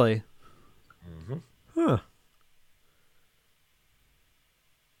 Really? Mm-hmm. Huh.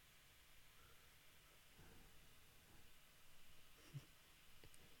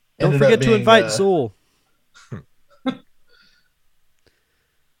 Don't Ended up forget to being, invite Zool.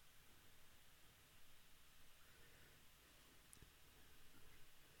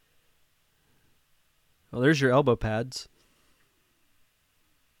 Well, there's your elbow pads.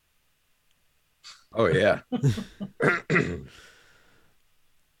 Oh, yeah.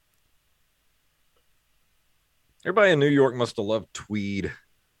 Everybody in New York must have loved tweed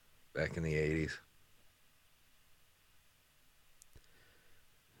back in the 80s.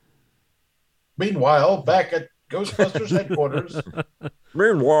 Meanwhile, back at Ghostbusters headquarters.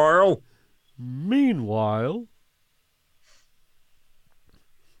 Meanwhile.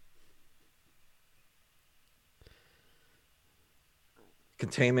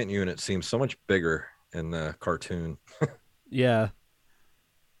 Containment unit seems so much bigger in the cartoon. Yeah.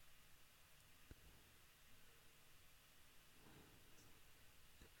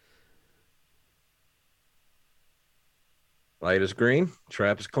 Light is green.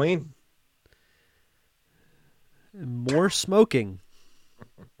 Trap is clean. And more smoking.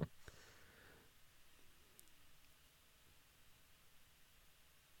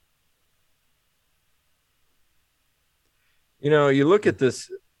 You know, you look at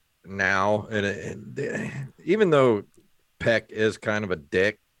this now, and even though Peck is kind of a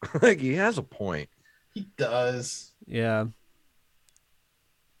dick, like he has a point. He does. Yeah.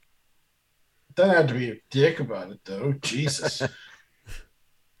 Doesn't have to be a dick about it, though. Jesus.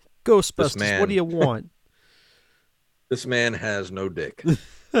 Ghostbusters, what do you want? This man has no dick.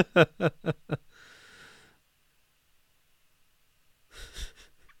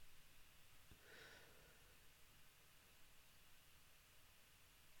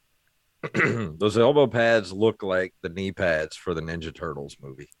 Those elbow pads look like the knee pads for the Ninja Turtles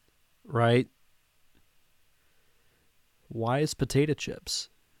movie. Right. Why is potato chips?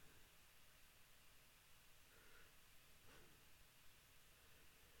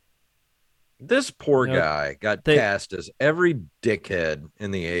 This poor guy got cast as every dickhead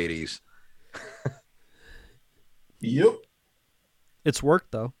in the 80s. Yep. It's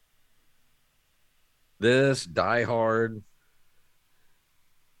worked, though. This Die Hard.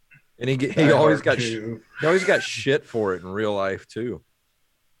 And he always got shit for it in real life, too.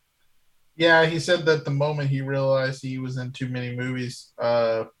 Yeah, he said that the moment he realized he was in too many movies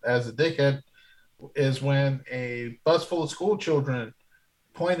as a dickhead is when a bus full of school children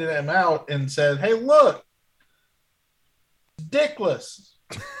pointed him out and said, "Hey, look, Dickless.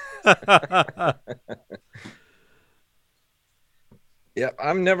 Yeah,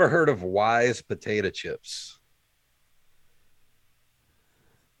 I've never heard of Wise potato chips.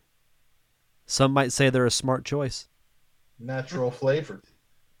 Some might say they're a smart choice. Natural flavor.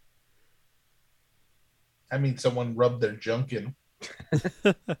 I mean, someone rubbed their junk in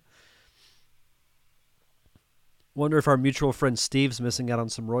them. Wonder if our mutual friend Steve's missing out on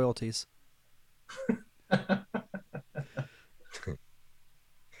some royalties.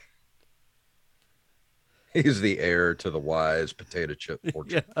 He's the heir to the Wise potato chip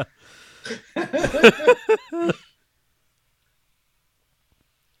fortune.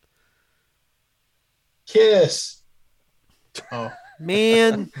 Kiss. Oh,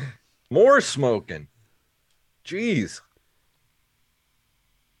 Man. More smoking. Jeez.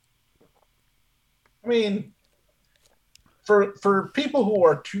 I mean, for people who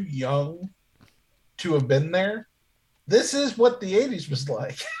are too young to have been there, this is what the 80s was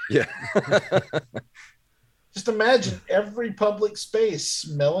like. Yeah. Just imagine every public space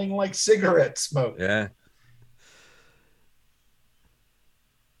smelling like cigarette smoke. Yeah.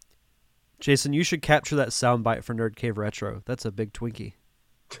 Jason, you should capture that soundbite for Nerd Cave Retro. That's a big Twinkie.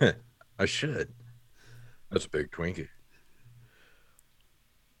 I should. That's a big Twinkie.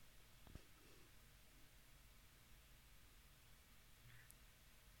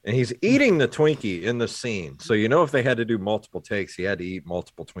 And he's eating the Twinkie in the scene. So, you know, if they had to do multiple takes, he had to eat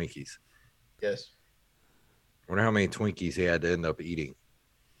multiple Twinkies. Yes. I wonder how many Twinkies he had to end up eating.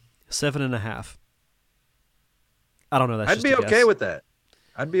 7.5. I don't know. That's I'd be okay with that.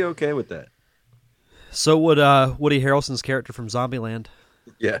 I'd be okay with that. So would Woody Harrelson's character from Zombieland.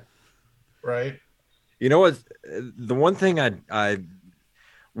 Yeah. Right. You know what? The one thing I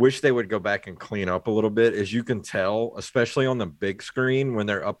wish they would go back and clean up a little bit is you can tell, especially on the big screen when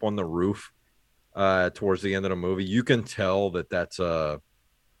they're up on the roof towards the end of the movie, you can tell that that's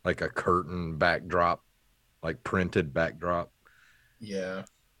like a curtain backdrop, like printed backdrop. Yeah.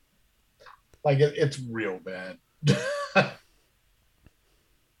 Like it's real bad.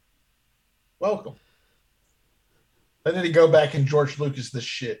 Welcome. Then did he go back and George Lucas this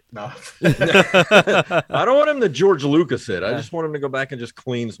shit? No. I don't want him to George Lucas it. I just want him to go back and just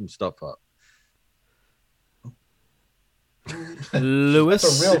clean some stuff up. Lewis.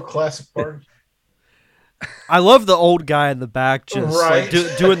 That's a real classic party. I love the old guy in the back just Right.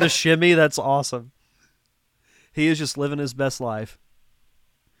 like doing the shimmy. That's awesome. He is just living his best life.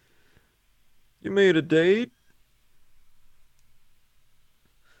 You made a date?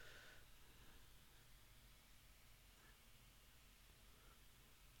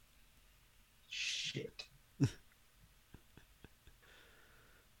 Shit.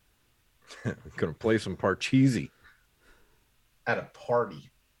 I'm gonna play some Parcheesi. At a party.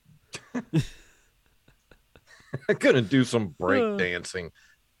 I'm gonna do some break dancing.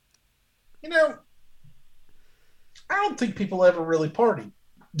 You know, I don't think people ever really party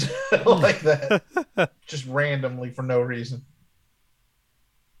like that. Just randomly for no reason.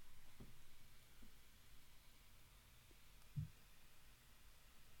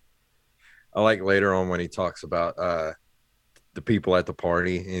 I like later on when he talks about the people at the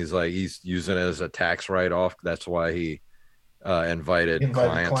party. He's like, he's using it as a tax write-off. That's why he invited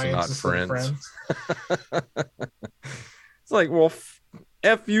clients and not friends. It's like, well,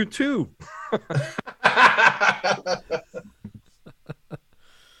 F you too.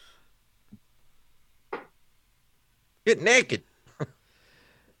 Get naked.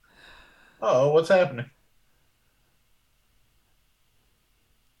 Oh, what's happening?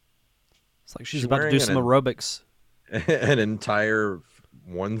 It's like she's about to do some aerobics. An entire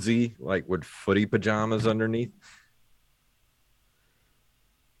onesie, like with footy pajamas underneath.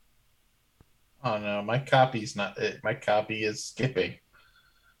 Oh no, my copy's not it. My copy is skipping.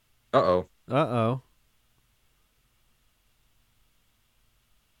 Uh-oh. Uh-oh.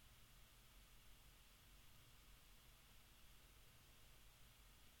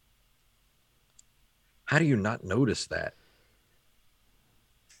 How do you not notice that?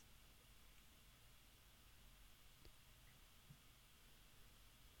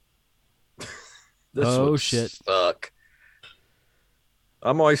 This would shit. suck.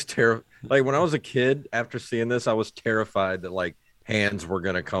 I'm always terrified. Like when I was a kid, after seeing this, I was terrified that like hands were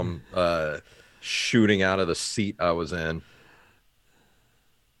gonna come shooting out of the seat I was in.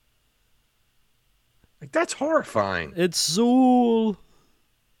 Like that's horrifying. It's Zool.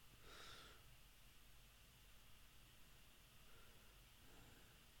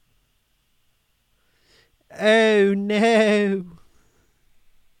 Oh no.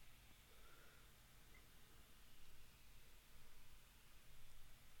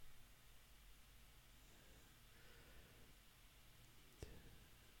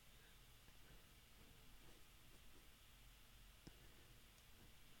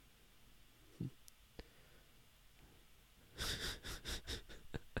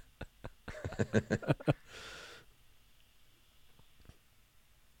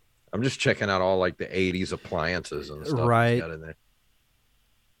 I'm just checking out all like the 80s appliances and stuff he's Right. got in there.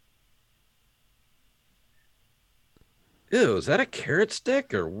 Ew, is that a carrot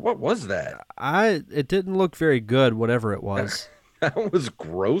stick or what was that? It didn't look very good, whatever it was. That was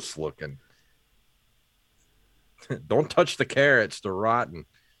gross looking. Don't touch the carrots, they're rotten.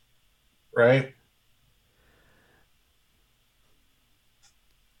 Right.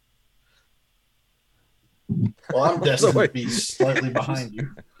 Well, I'm destined to be slightly behind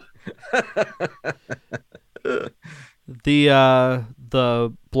you.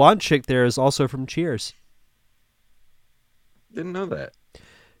 The blonde chick there is also from Cheers. Didn't know that.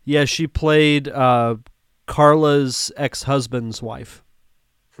 Yeah, she played Carla's ex-husband's wife.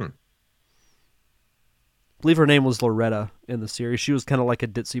 I believe her name was Loretta in the series. She was kind of like a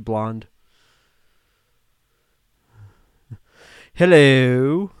ditzy blonde.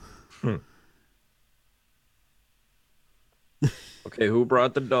 Hello. Okay, who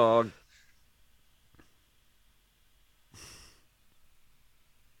brought the dog?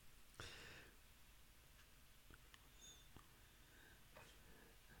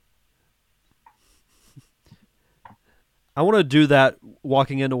 I want to do that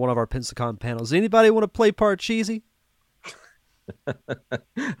walking into one of our Pensacon panels. Anybody want to play part cheesy?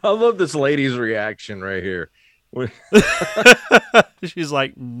 I love this lady's reaction right here. She's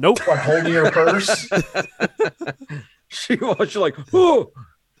like, nope. What, holding your purse? She was like, oh.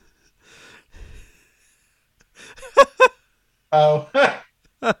 Oh.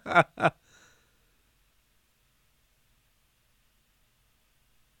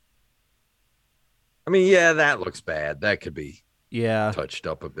 I mean, yeah, that looks bad. That could be Yeah. touched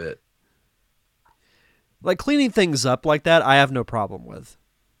up a bit. Like cleaning things up like that, I have no problem with.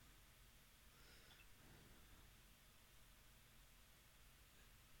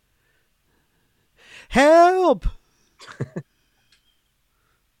 Help!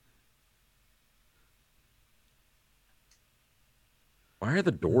 Why are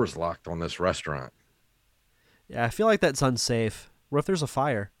the doors locked on this restaurant? Yeah, I feel like that's unsafe. What if there's a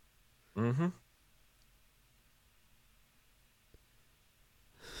fire? Mm-hmm.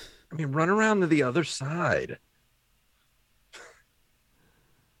 I mean, run around to the other side.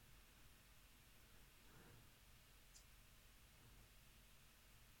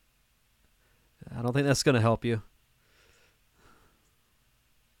 I don't think that's going to help you.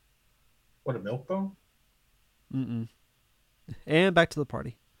 What, a milk bone? Mm-mm. And back to the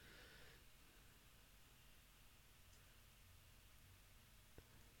party.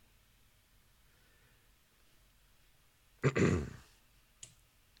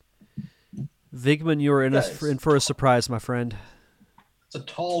 Vigman, you are in for a surprise, my friend. It's a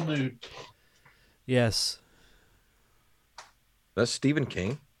tall dude. Yes. That's Stephen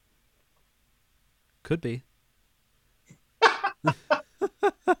King. Could be.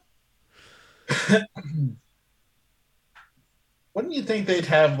 Wouldn't you think they'd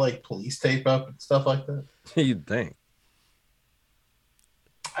have like police tape up and stuff like that? You'd think.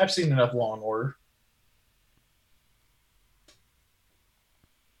 I've seen enough Law and Order.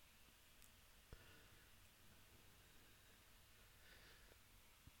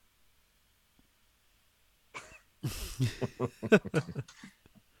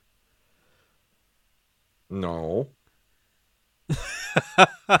 No.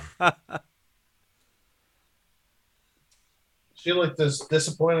 She looked as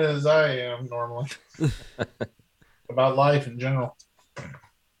disappointed as I am normally about life in general.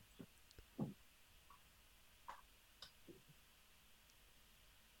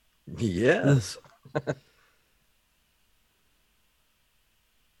 Yes.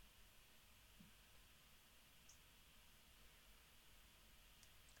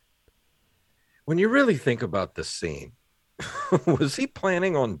 When you really think about this scene, was he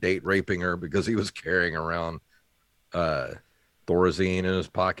planning on date raping her because he was carrying around Thorazine in his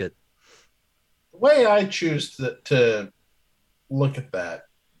pocket? The way I choose to look at that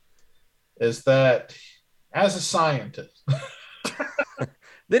is that as a scientist,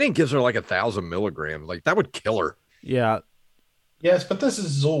 Then he gives her like 1,000 milligrams. Like that would kill her. Yeah. yes, but this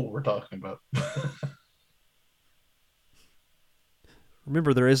is Zool we're talking about.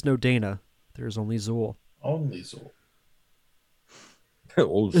 Remember, there is no Dana. There is only Zool. Only Zool.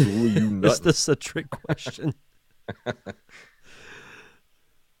 Oh, Zool, you nut. Is this a trick question? All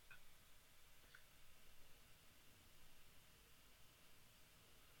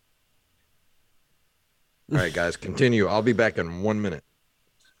right, guys, continue. I'll be back in 1 minute.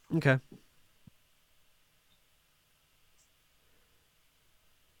 Okay.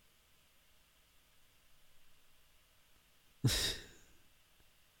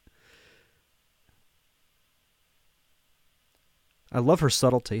 I love her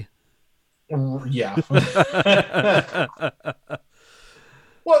subtlety. Yeah.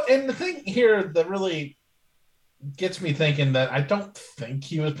 Well, and the thing here that really gets me thinking that I don't think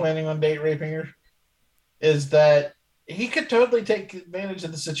he was planning on date raping her is that he could totally take advantage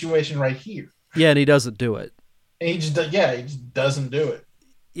of the situation right here. Yeah, and he doesn't do it. And he just doesn't do it.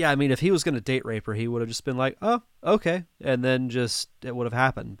 Yeah, I mean, if he was going to date rape her, he would have just been like, "Oh, okay," and then just it would have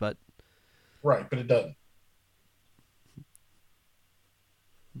happened. But Right, but it doesn't.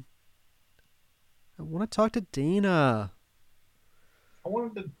 I want to talk to Dana. I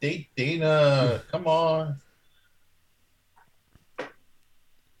wanted to date Dana. Come on.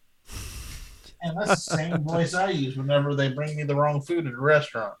 And that's the same voice I use whenever they bring me the wrong food at a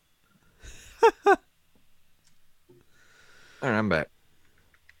restaurant. All right, I'm back.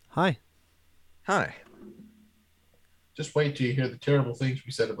 Hi. Hi. Just wait till you hear the terrible things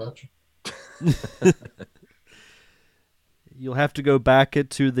we said about you. You'll have to go back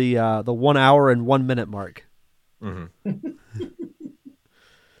to the 1 hour and 1 minute mark. Mm-hmm.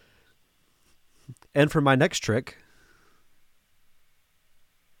 And for my next trick,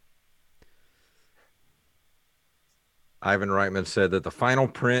 Ivan Reitman said that the final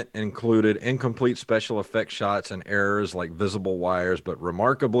print included incomplete special effect shots and errors like visible wires, but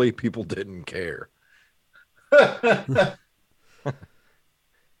remarkably, people didn't care.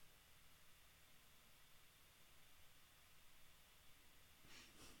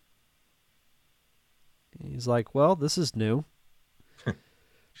 he's like, "Well, this is new."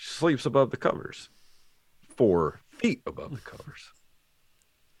 She sleeps above the covers, 4 feet above the covers.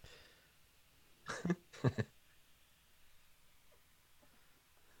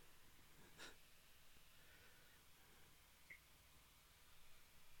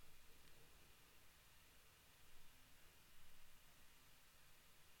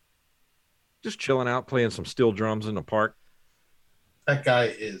 Just chilling out, playing some steel drums in the park. That guy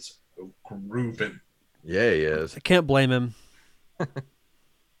is grooving. Yeah, he is. I can't blame him.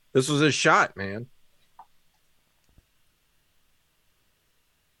 This was his shot, man.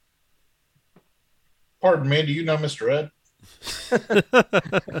 Pardon me, do you know Mr. Ed?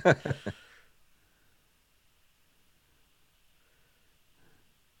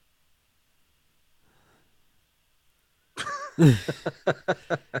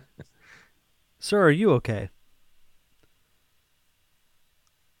 Sir, are you okay?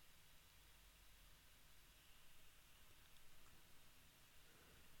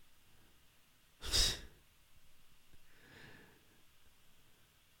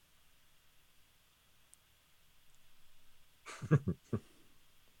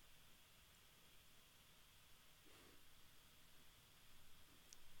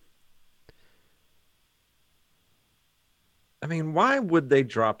 I mean, why would they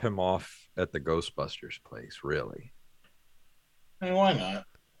drop him off at the Ghostbusters place, really? I mean, why not?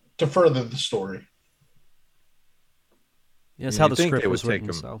 To further the story. Yeah, that's You'd how the think script they would was take written.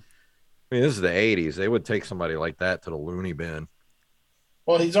 him. So I mean, this is the 80s. They would take somebody like that to the loony bin.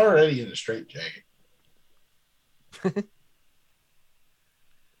 Well, he's already in a straitjacket.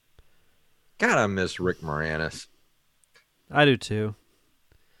 God, I miss Rick Moranis. I do too.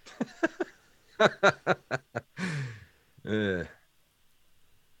 Eh.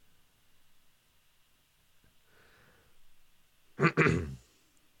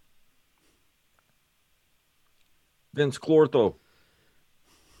 Vince Clortho.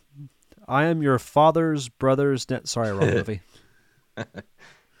 I am your father's brother's. Sorry, wrong movie.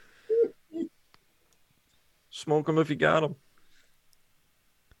 Smoke them if you got them.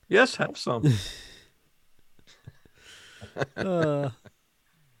 Yes, have some. Uh,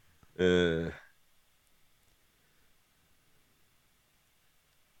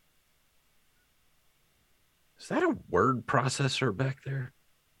 Is that a word processor back there?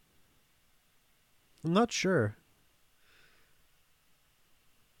 I'm not sure.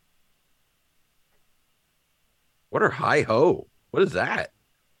 What are hi ho? What is that?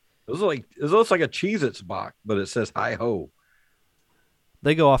 It looks like a Cheez-Its box, but it says hi ho.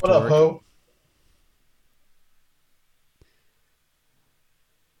 They go off What to up, work. ho?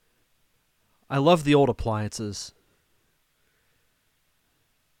 I love the old appliances.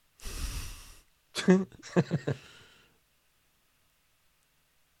 I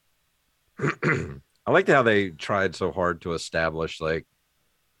liked how they tried so hard to establish like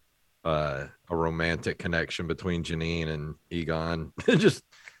a romantic connection between Janine and Egon. It just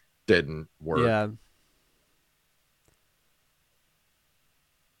didn't work. Yeah.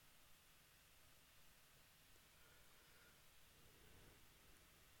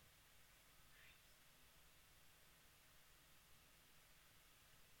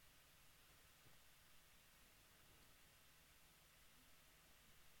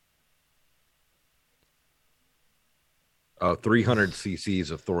 Oh, 300 cc's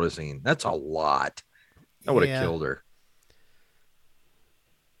of thorazine. That's a lot. That would have killed her.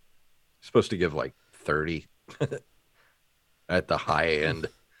 Supposed to give like 30 at the high end.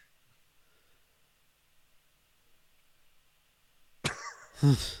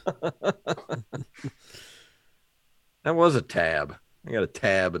 That was a tab. I got a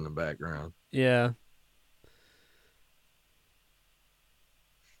tab in the background. Yeah.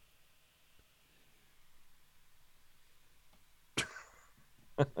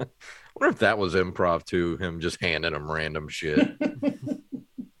 I wonder if that was improv too, him just handing him random shit.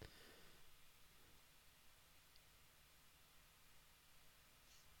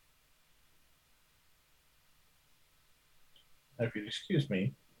 If you'd excuse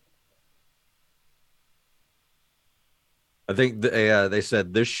me. I think they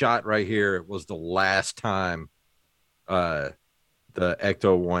said this shot right here was the last time the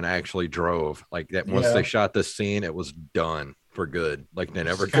Ecto one actually drove. Like that, once they shot this scene, it was done for good. Like they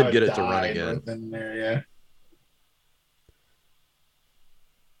never could get it to run again. There,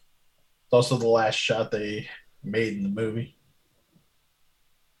 It's also the last shot they made in the movie.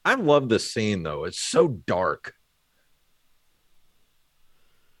 I love this scene though. It's so dark.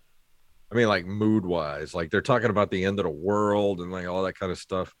 I mean, like mood wise, like they're talking about the end of the world and like all that kind of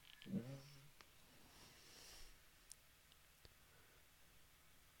stuff.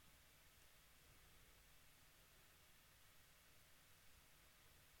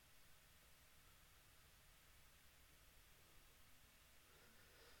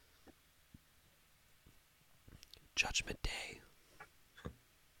 Judgment Day.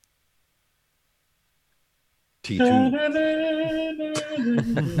 T2.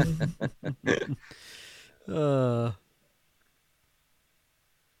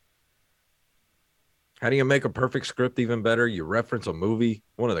 How do you make a perfect script even better? You reference a movie,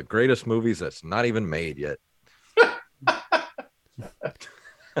 one of the greatest movies that's not even made yet.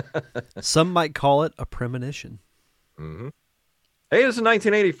 Some might call it a premonition. Mm-hmm. Hey, this is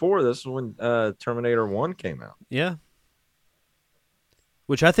 1984. This is when Terminator 1 came out. Yeah.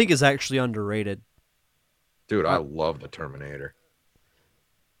 Which I think is actually underrated. Dude, I love the Terminator.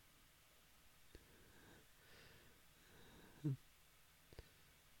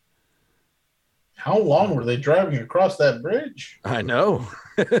 How long were they driving across that bridge? I know.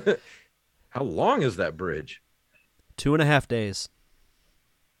 How long is that bridge? 2.5 days.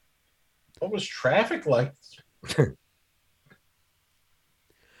 What was traffic like?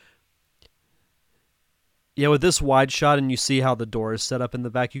 Yeah, with this wide shot and you see how the door is set up in the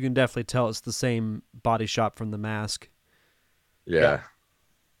back, you can definitely tell it's the same body shop from The Mask. Yeah.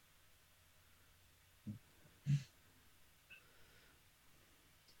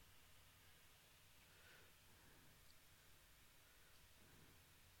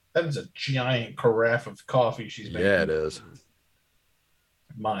 That is a giant carafe of coffee she's making. Yeah, it is.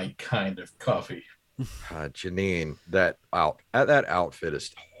 My kind of coffee. Janine, that outfit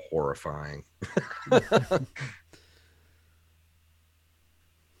is horrifying.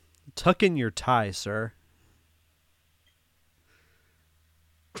 Tuck in your tie, sir.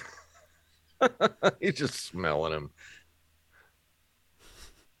 He's just smelling him.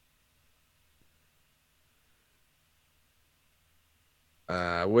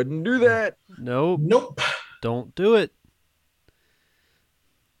 I wouldn't do that. Nope. Don't do it.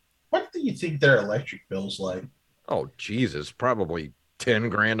 What do you think their electric bill's like? Oh, Jesus. Probably 10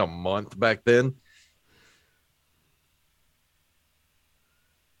 grand a month back then.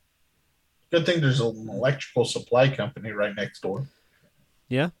 Good thing there's an electrical supply company right next door.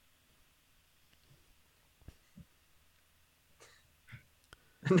 Yeah.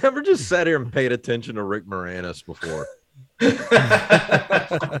 I never just sat here and paid attention to Rick Moranis before.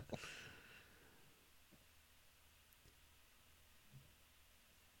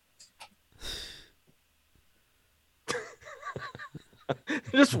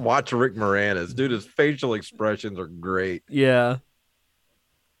 Just watch Rick Moranis. Dude, his facial expressions are great. Yeah.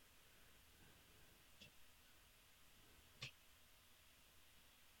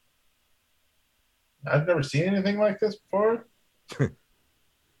 I've never seen anything like this before.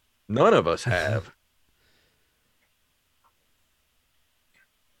 None of us have.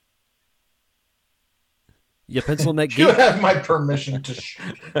 You pencil neck You geek. have my permission to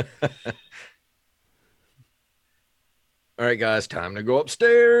shoot. All right, guys, time to go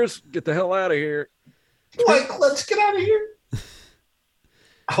upstairs. Get the hell out of here. Like, let's get out of here.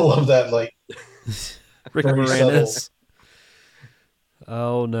 I love that. Like, Rick very Moranis.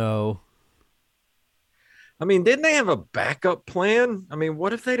 Oh, no. I mean, didn't they have a backup plan? I mean,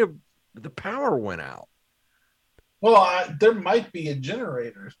 what if the power went out? Well, there might be a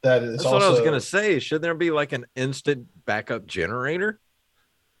generator that is That's also. what I was gonna say. Should there be like an instant backup generator?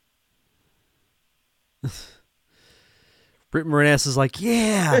 Britt Moranis is like,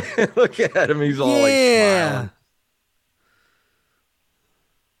 yeah, Look at him. He's all like smiling.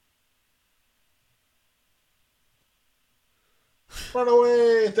 Run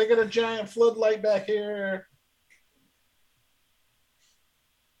away! They got a giant floodlight back here.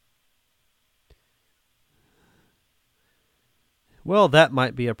 Well, that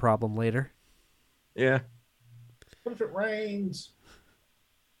might be a problem later. Yeah. What if it rains?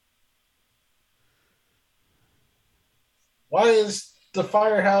 Why is the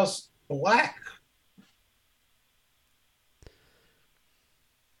firehouse black?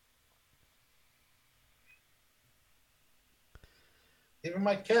 Even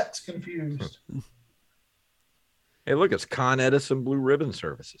my cat's confused. Hey, look, it's Con Edison Blue Ribbon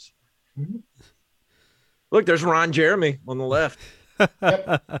Services. Mm-hmm. Look, there's Ron Jeremy on the left.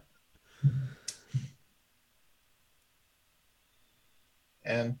 Yep.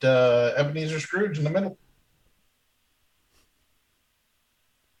 And Ebenezer Scrooge in the middle.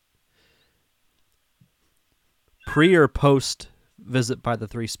 Pre or post visit by the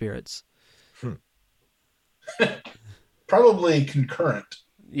three spirits? Probably concurrent.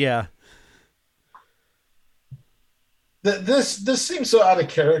 Yeah. This seems so out of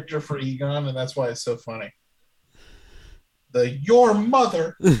character for Egon, and that's why it's so funny. Your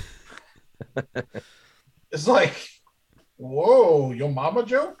mother is like, whoa, your mama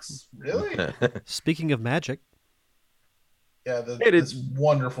jokes? Really? Speaking of magic. Yeah, this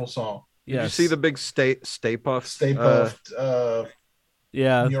wonderful song. Did you see the big Stay Puft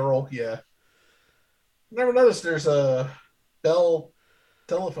yeah. mural? Yeah. Never noticed there's a Bell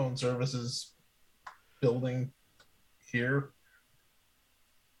Telephone Services building here.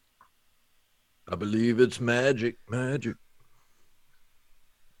 I believe it's magic.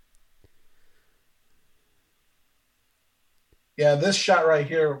 Yeah, this shot right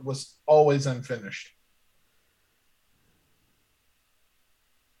here was always unfinished.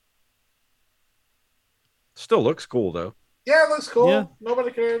 Still looks cool though. Yeah, it looks cool. Yeah. Nobody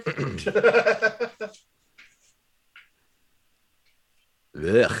cares.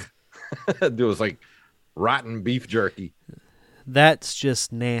 Ugh. It was like rotten beef jerky. That's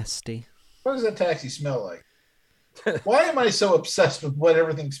just nasty. What does that taxi smell like? Why am I so obsessed with what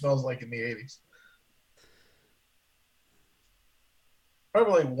everything smells like in the 80s?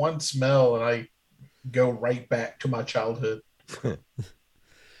 Probably like one smell and I go right back to my childhood.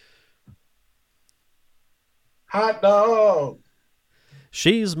 Hot dog.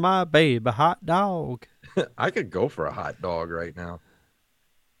 She's my baby hot dog. I could go for a hot dog right now.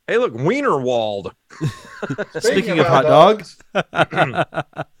 Hey, look, Wienerwald. Speaking of hot dogs.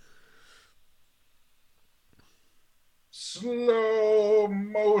 Slow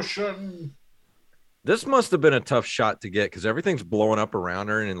motion. This must have been a tough shot to get because everything's blowing up around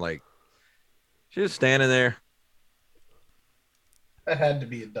her and like she's just standing there. That had to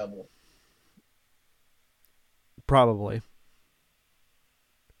be a double. Probably.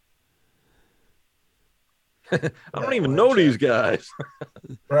 I don't even know these guys.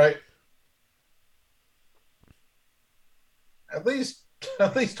 Right. At least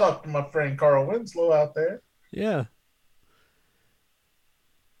talk to my friend Carl Winslow out there. Yeah.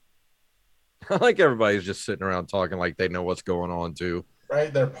 I like everybody's just sitting around talking like they know what's going on too.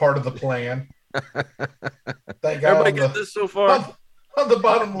 Right? They're part of the plan. That guy Everybody get this so far? On the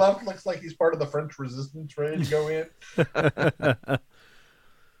bottom left looks like he's part of the French resistance ready to go in.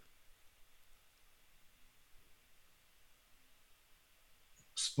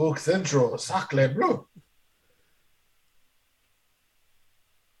 Spook Central, Sacre Bleu.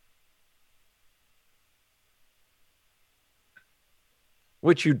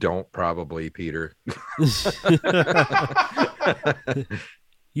 Which you don't probably, Peter.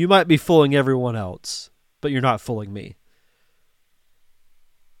 You might be fooling everyone else, but you're not fooling me.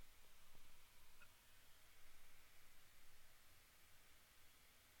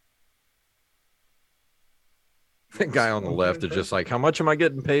 The guy on the left is just like, how much am I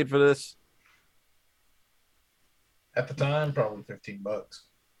getting paid for this? At the time, probably $15.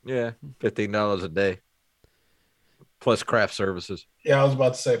 Yeah, $15 a day. Plus craft services. Yeah, I was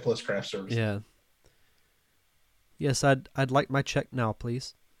about to say plus craft services. Yeah. Yes, I'd like my check now,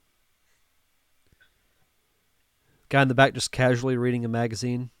 please. Guy in the back just casually reading a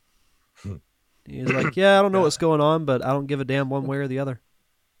magazine. He's like, yeah, I don't know what's going on, but I don't give a damn one way or the other.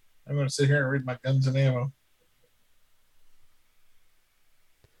 I'm going to sit here and read my Guns and Ammo.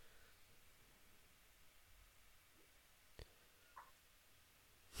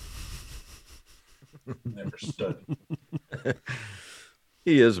 Never study.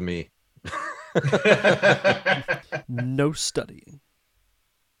 He is me. No studying.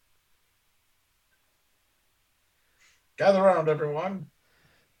 Gather around, everyone.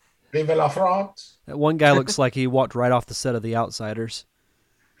 Vive la France. That one guy looks like he walked right off the set of The Outsiders.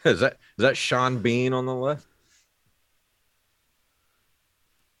 Is that Sean Bean on the left?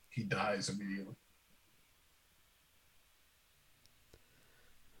 He dies immediately.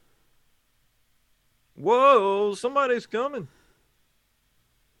 Whoa, somebody's coming.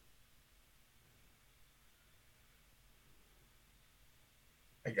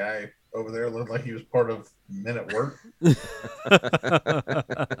 A guy over there looked like he was part of Men at Work.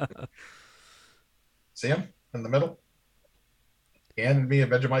 See him in the middle? He handed me a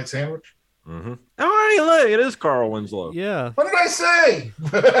Vegemite sandwich. Mm-hmm. Oh, hey, look, it is Carl Winslow. Yeah. What did I say?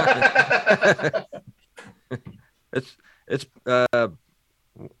 It's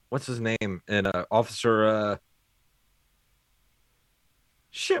what's his name? And Officer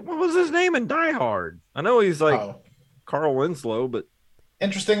shit, what was his name in Die Hard? I know he's like Carl Winslow, but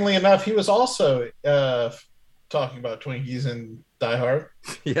interestingly enough, he was also talking about Twinkies in Die Hard.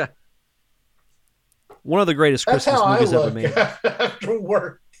 Yeah. One of the greatest That's Christmas how movies I ever look made. after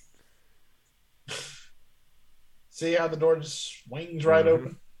work. See how the door just swings right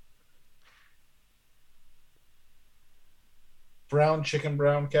open? Brown chicken,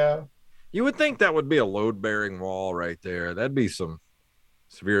 brown cow. You would think that would be a load-bearing wall right there. That'd be some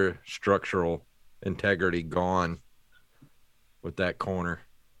severe structural integrity gone with that corner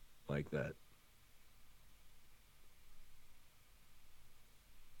like that.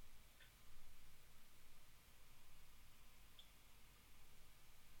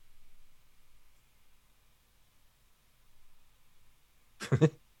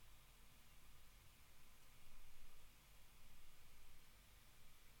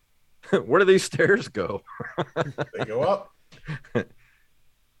 Where do these stairs go? They go up.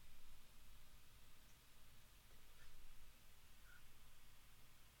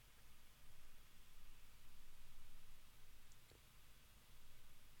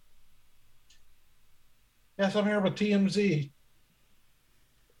 Yes, I'm here with TMZ.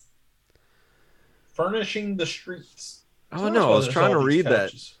 Furnishing the streets. Oh, So no, that's I why was there's trying to all these read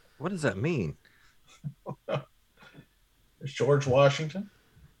that. couches. What does that mean? There's George Washington.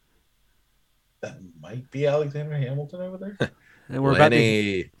 That might be Alexander Hamilton over there. And we're about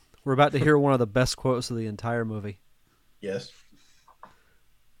to hear one of the best quotes of the entire movie. Yes.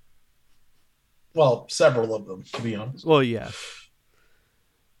 Well, several of them, to be honest. Well, yeah.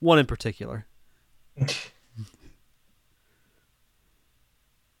 One in particular.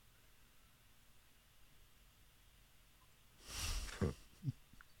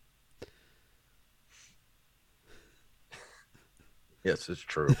 Yes, it's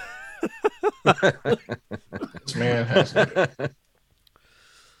true. This man has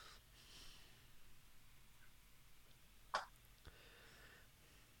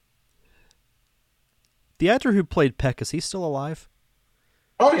The actor who played Peck, is he still alive?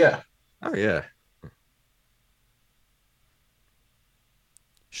 Oh, yeah. Oh, yeah.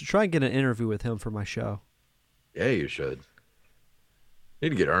 Should try and get an interview with him for my show. Yeah, you should. Need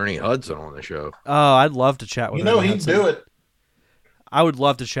to get Ernie Hudson on the show. Oh, I'd love to chat with You know Ernie he'd Hudson. do it. I would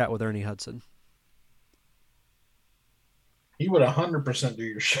love to chat with Ernie Hudson. He would 100% do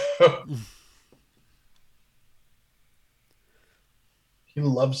your show. He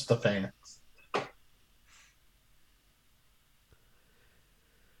loves the fans.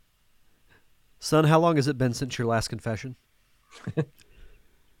 Son, how long has it been since your last confession?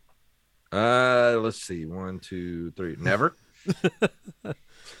 Let's see. 1, 2, 3. Never.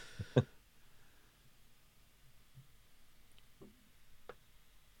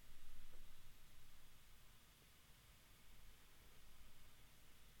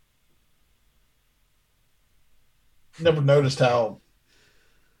 Never noticed how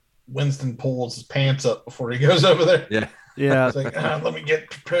Winston pulls his pants up before he goes over there. Yeah. Yeah. It's like, let me get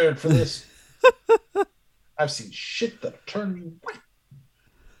prepared for this. I've seen shit that'll turn you white.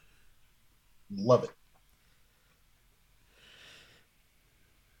 Love it.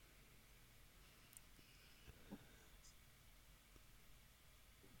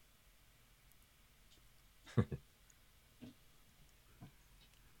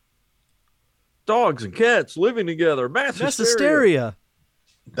 Dogs and cats living together. Mass That's hysteria. hysteria.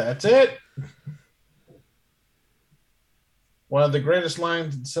 That's it. One of the greatest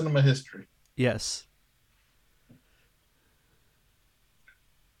lines in cinema history. Yes.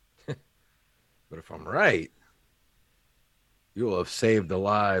 But if I'm right, you will have saved the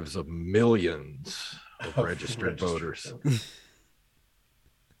lives of millions of registered voters.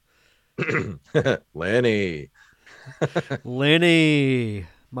 Lenny. Lenny,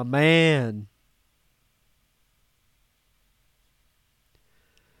 my man.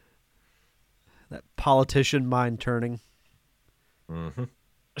 That politician mind turning. Mm-hmm.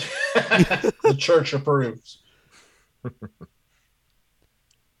 The church approves.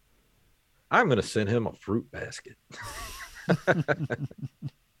 I'm going to send him a fruit basket.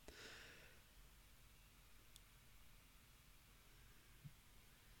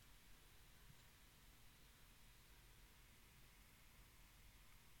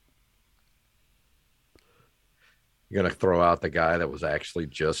 You're going to throw out the guy that was actually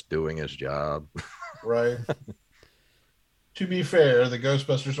just doing his job. Right. To be fair, the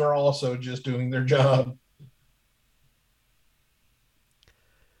Ghostbusters are also just doing their job.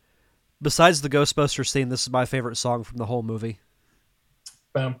 Besides the Ghostbusters theme, this is my favorite song from the whole movie.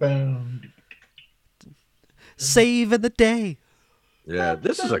 Bam, bam. Saving the day. Yeah,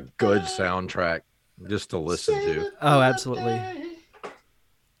 this is a good soundtrack just to listen to. Oh, absolutely.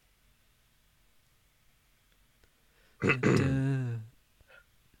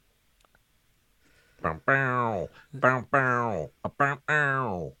 Bow, bow, bow, bow, bow,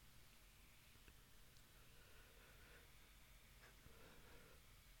 bow.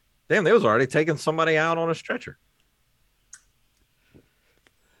 Damn, they was already taking somebody out on a stretcher.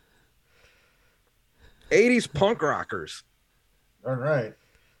 80s punk rockers. All right.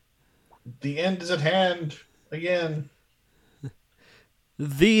 The end is at hand again.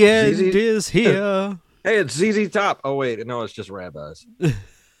 The end ZZ is here. Hey, it's ZZ Top. Oh, wait. No, it's just rabbis.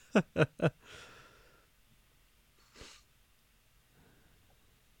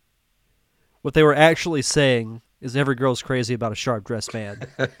 What they were actually saying is every girl's crazy about a sharp-dressed man.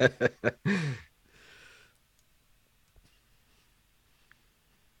 Look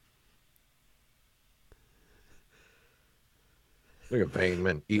at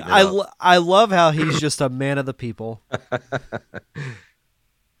Bainman eating it up. I love how he's just a man of the people.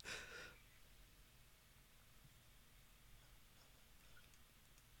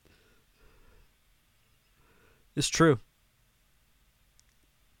 It's true.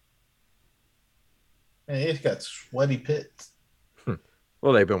 And he's got sweaty pits.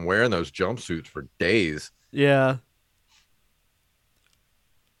 Well, they've been wearing those jumpsuits for days. Yeah.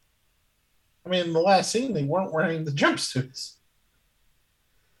 I mean, in the last scene, they weren't wearing the jumpsuits.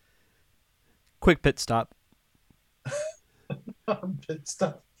 Quick pit stop. Pit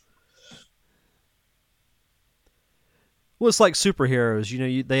stuff. Well, it's like superheroes. You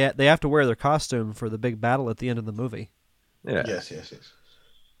know, they have to wear their costume for the big battle at the end of the movie. Yeah. Yes. It's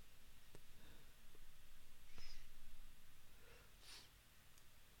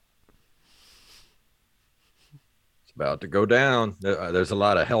about to go down. There's a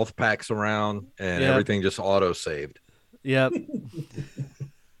lot of health packs around, and everything just auto-saved. Yep.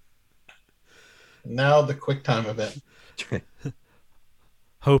 Now the quick time event.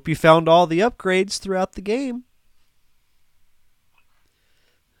 Hope you found all the upgrades throughout the game.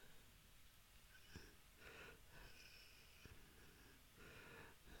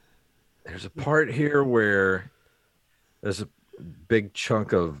 There's a part here where there's a big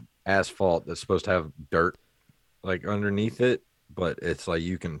chunk of asphalt that's supposed to have dirt like underneath it, but it's like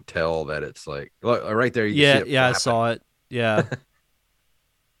you can tell that it's like look, right there. You can see it I flapping. saw it. Yeah.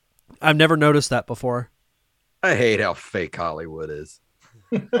 I've never noticed that before. I hate how fake Hollywood is.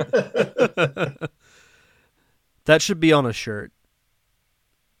 That should be on a shirt.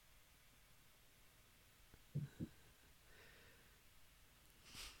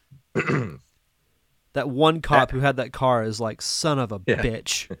 That one cop who had that car is like, son of a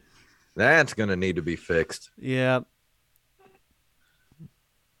bitch. That's going to need to be fixed. Yeah.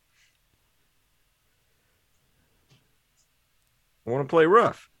 I want to play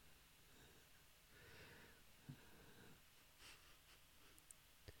rough.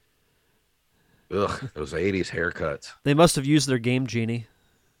 Ugh, those 80s haircuts. They must have used their Game Genie.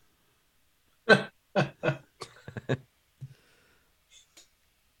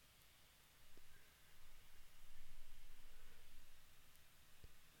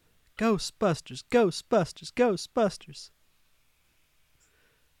 Ghostbusters, Ghostbusters, Ghostbusters.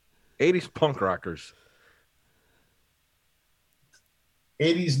 80s punk rockers.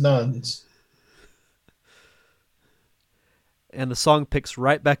 80s nuns. And the song picks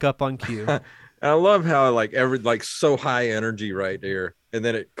right back up on cue. I love how like so high energy right there, and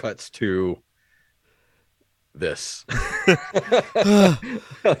then it cuts to this.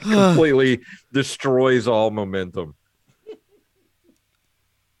 Completely destroys all momentum.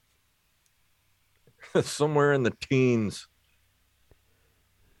 Somewhere in the teens.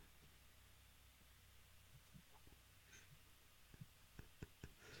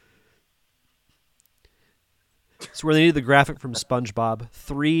 It's where they need the graphic from SpongeBob.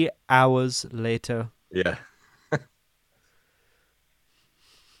 3 hours later. Yeah.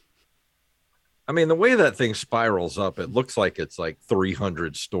 I mean, the way that thing spirals up, it looks like it's like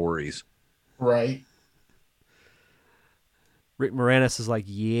 300 stories. Right. Rick Moranis is like,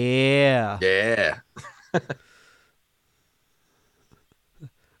 yeah. Yeah.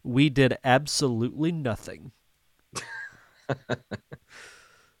 We did absolutely nothing.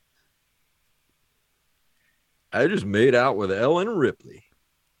 I just made out with Ellen Ripley.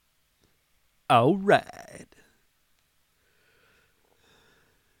 All right.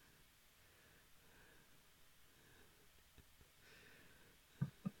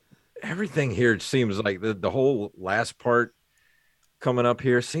 Everything here seems like the whole last part coming up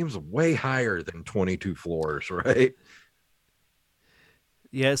here seems way higher than 22 floors, right?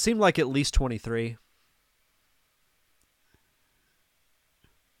 Yeah, it seemed like at least 23.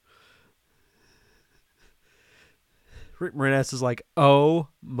 Rick Moranis is like, oh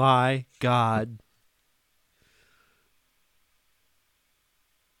my God.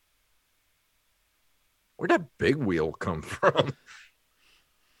 Where'd that big wheel come from?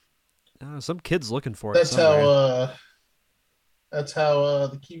 Some kid's looking for it That's somewhere. how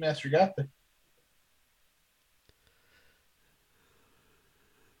the Keymaster got there.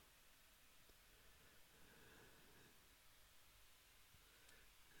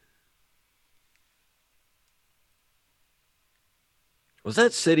 Was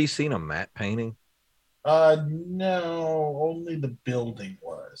that city scene a matte painting? No, only the building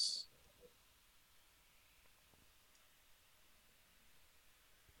was.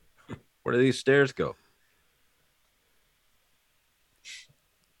 Where do these stairs go?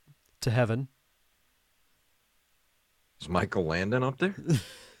 To heaven. Is Michael Landon up there?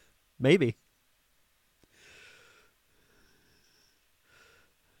 Maybe.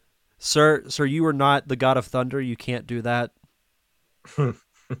 Sir, you are not the God of Thunder. You can't do that.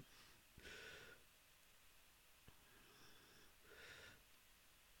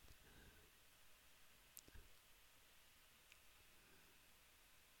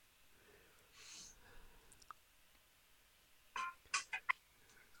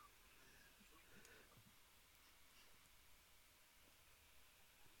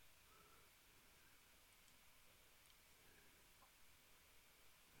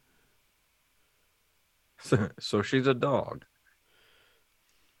 So she's a dog.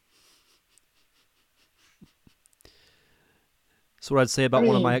 That's what I'd say about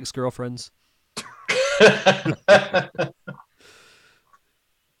one of my ex-girlfriends. What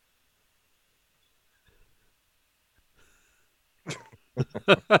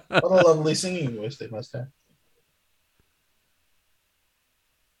a lovely singing voice they must have.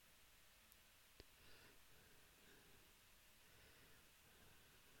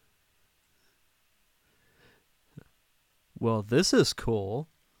 Well, this is cool.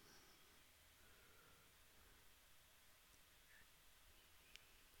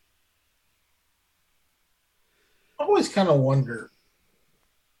 I always kind of wonder,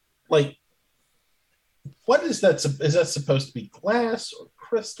 like, what is that? Is that supposed to be glass or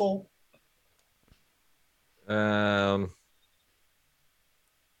crystal? It's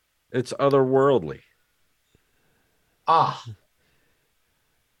otherworldly. Ah,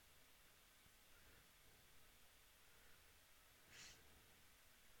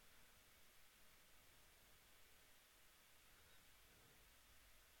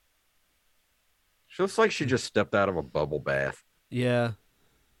 She looks like she just stepped out of a bubble bath. Yeah.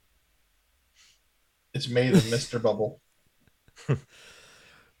 it's made of Mr. Bubble.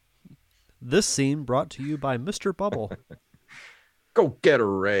 This scene brought to you by Mr. Bubble. Go get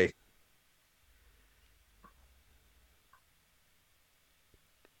her, Ray.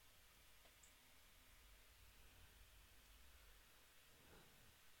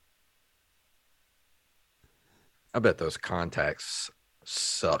 I bet those contacts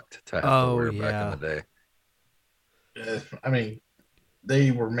sucked to have to wear back in the day. I mean,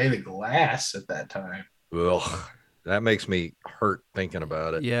 they were made of glass at that time. Ugh, that makes me hurt thinking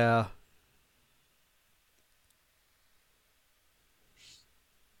about it. Yeah.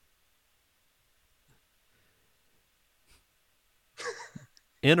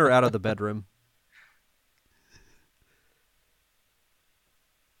 In or out of the bedroom?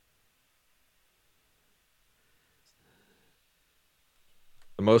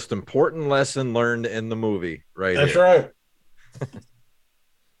 The most important lesson learned in the movie, right? That's here. right.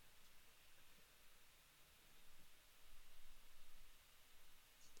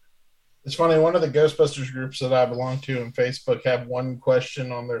 It's funny. One of the Ghostbusters groups that I belong to in Facebook have one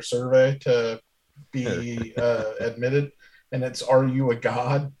question on their survey to be admitted, and it's, "Are you a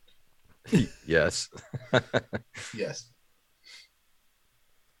god?" Yes. Yes.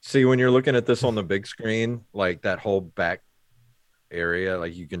 See, when you're looking at this on the big screen, like that whole back area,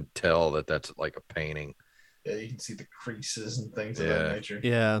 like you can tell that that's like a painting. Yeah, you can see the creases and things of that Yeah. nature.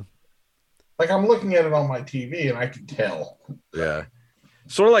 Yeah. Like I'm looking at it on my TV and I can tell. Yeah.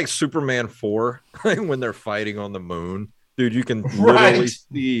 Sort of like Superman 4 when they're fighting on the moon. Dude, you can Right. literally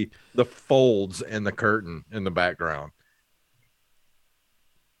see the folds in the curtain in the background.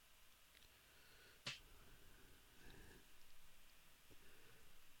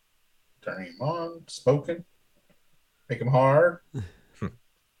 Turning him on, smoking, make him hard.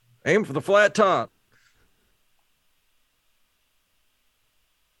 Aim for the flat top.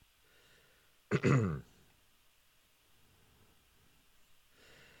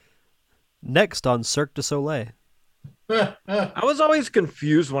 Next on Cirque du Soleil. I was always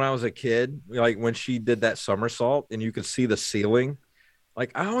confused when I was a kid, like when she did that somersault and you could see the ceiling.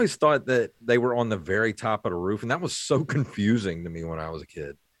 Like I always thought that they were on the very top of the roof, and that was so confusing to me when I was a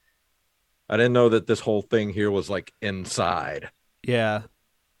kid. I didn't know that this whole thing here was like inside. Yeah.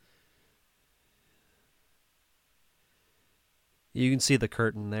 You can see the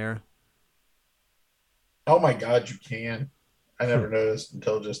curtain there. Oh my God, you can. I never noticed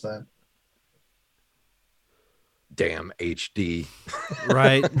until just then. Damn HD.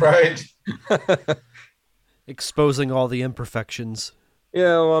 Right. Right. Exposing all the imperfections.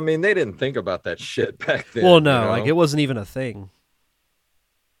 Yeah, well, I mean, they didn't think about that shit back then. Well, no, you know? like it wasn't even a thing.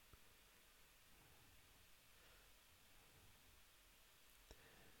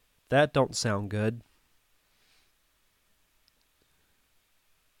 That don't sound good.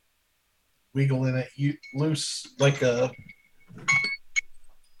 Wiggling it loose like a.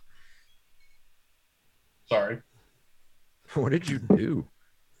 Sorry. What did you do?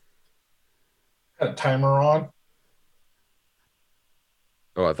 Had a timer on.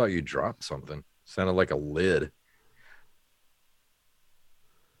 Oh, I thought you dropped something. Sounded like a lid.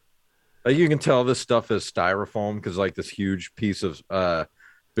 You can tell this stuff is styrofoam because like this huge piece of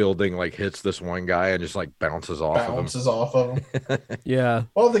building like hits this one guy and just like bounces off Bounces off of him. Yeah.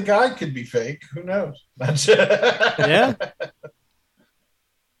 Well, the guy could be fake. Who knows? Yeah.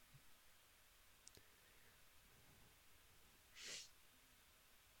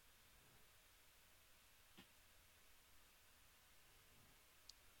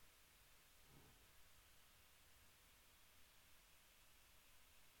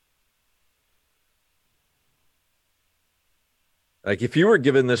 Like if you were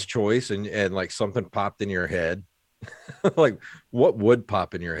given this choice and like something popped in your head, like what would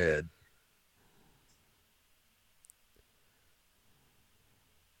pop in your head?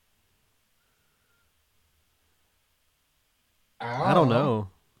 I don't know.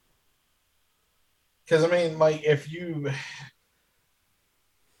 Because I mean, like, if you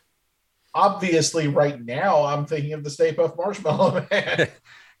obviously right now, I'm thinking of the Stay Puft Marshmallow Man.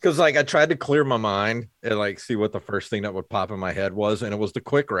 Because like I tried to clear my mind and like see what the first thing that would pop in my head was, and it was the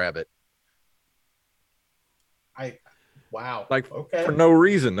Quick Rabbit. Wow. Like Okay. for no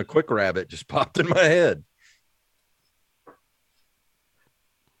reason, the Quick Rabbit just popped in my head.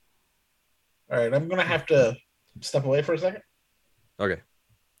 All right, I'm gonna have to step away for a second. Okay.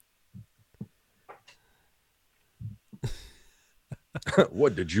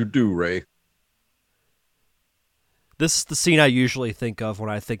 What did you do, Ray? This is the scene I usually think of when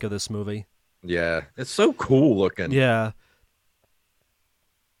I think of this movie. Yeah, it's so cool looking. Yeah.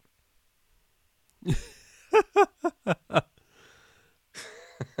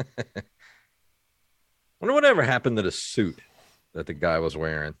 Wonder whatever happened to the suit that the guy was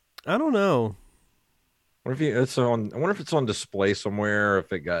wearing. I don't know. I wonder if it's on display somewhere, or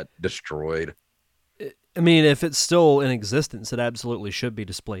if it got destroyed. I mean, if it's still in existence, it absolutely should be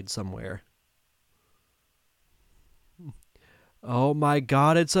displayed somewhere. Oh my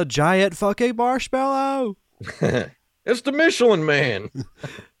God, it's a giant fucking marshmallow. It's the Michelin Man.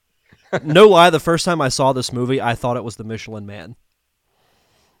 No lie, the first time I saw this movie, I thought it was the Michelin Man.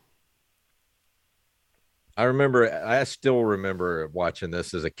 I still remember watching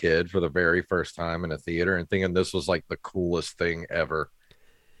this as a kid for the very first time in a theater and thinking this was like the coolest thing ever.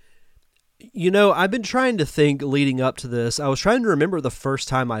 You know, I've been trying to think leading up to this. I was trying to remember the first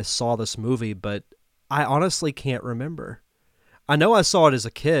time I saw this movie, but I honestly can't remember. I know I saw it as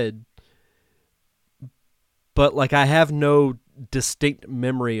a kid, but like I have no distinct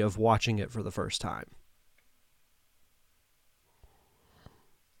memory of watching it for the first time.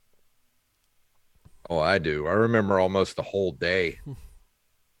 Oh, I do. I remember almost the whole day.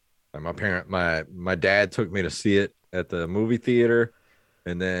 And my dad took me to see it at the movie theater,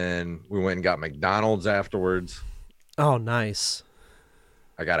 and then we went and got McDonald's afterwards. Oh, nice.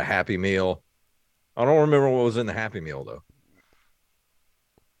 I got a Happy Meal. I don't remember what was in the Happy Meal, though.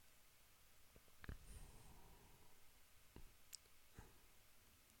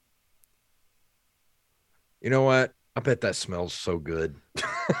 You know what? I bet that smells so good.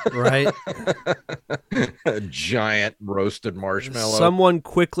 Right? A giant roasted marshmallow. Someone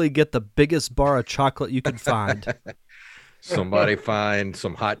quickly get the biggest bar of chocolate you could find. Somebody find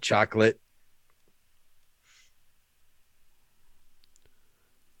some hot chocolate.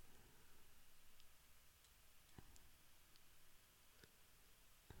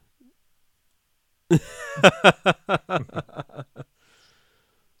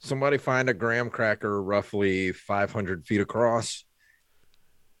 Somebody find a graham cracker roughly 500 feet across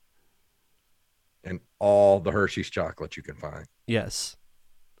and all the Hershey's chocolate you can find. Yes.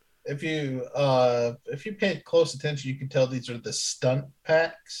 If you pay close attention, you can tell these are the stunt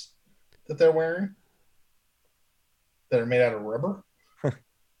packs that they're wearing that are made out of rubber.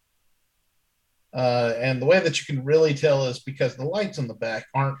 And the way that you can really tell is because the lights on the back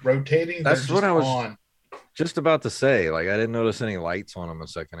aren't rotating. That's what I was on. Just about to say. Like, I didn't notice any lights on them a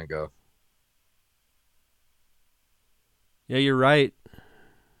second ago. Yeah, you're right.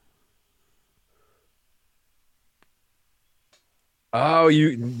 Oh,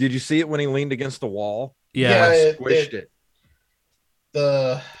 did you see it when he leaned against the wall? Yeah. Squished it.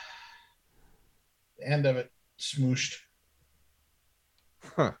 The end of it smooshed.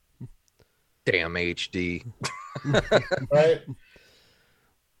 Huh. Damn HD. Right.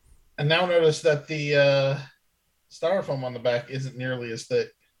 And now notice that the styrofoam on the back isn't nearly as thick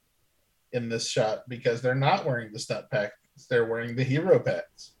in this shot because they're not wearing the stunt packs. They're wearing the hero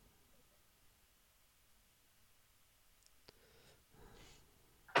packs.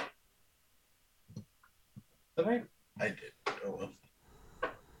 I did. Oh,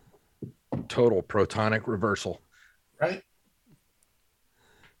 well. Total protonic reversal. Right.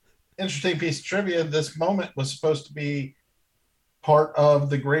 Interesting piece of trivia. This moment was supposed to be part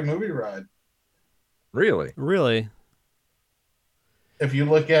of the Great Movie Ride. Really? Really? If you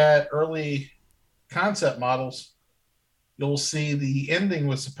look at early concept models, you'll see the ending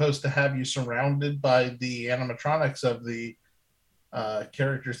was supposed to have you surrounded by the animatronics of the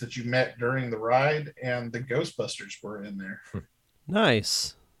characters that you met during the ride, and the Ghostbusters were in there.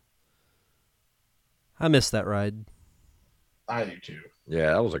 Nice. I missed that ride. I do too.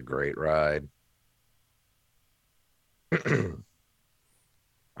 Yeah, that was a great ride.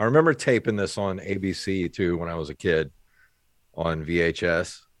 I remember taping this on ABC too when I was a kid on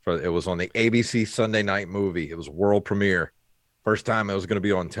VHS. It was on the ABC Sunday Night Movie. It was world premiere. First time it was going to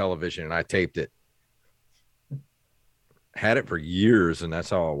be on television, and I taped it. Had it for years, and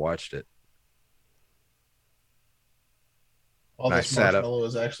that's how I watched it. All this marshmallow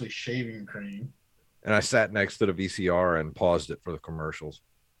is actually shaving cream. And I sat next to the VCR and paused it for the commercials.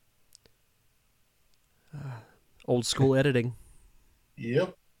 Old school editing.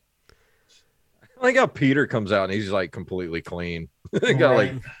 Yep. I like how Peter comes out and he's like completely clean. Got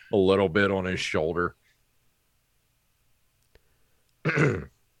like a little bit on his shoulder.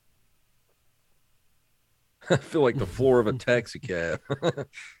 I feel like the floor of a taxi cab.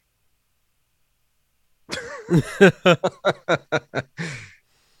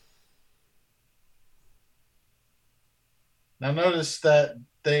 Now notice that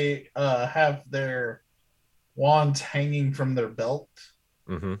they have their wands hanging from their belt.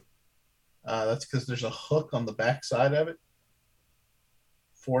 Mm-hmm. That's because there's a hook on the back side of it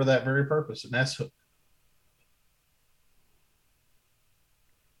for that very purpose, and that's hook.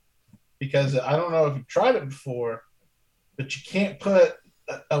 Because I don't know if you've tried it before, but you can't put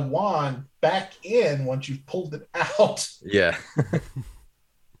a wand back in once you've pulled it out. Yeah.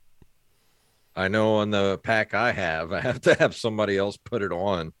 I know on the pack I have to have somebody else put it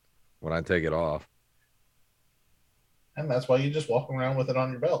on when I take it off. And that's why you just walk around with it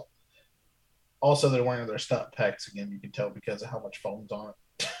on your belt. Also, they're wearing their stunt packs again. You can tell because of how much foam's on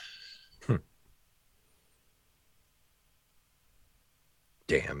it.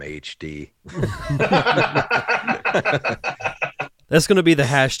 Damn HD. That's going to be the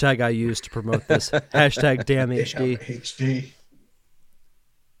hashtag I use to promote this. Hashtag damn HD. HD.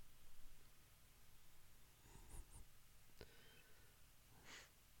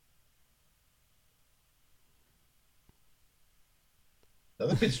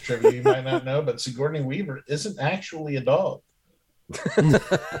 Another piece of trivia you might not know, but Sigourney Weaver isn't actually a dog.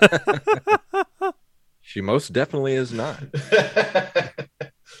 She most definitely is not.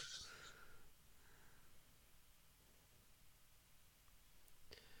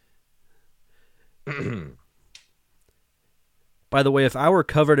 By the way, if I were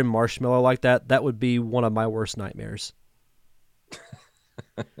covered in marshmallow like that, that would be one of my worst nightmares.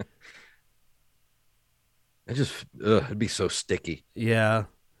 It'd be so sticky. Yeah.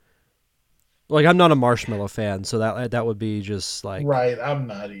 Like, I'm not a marshmallow fan, so that would be just like... Right, I'm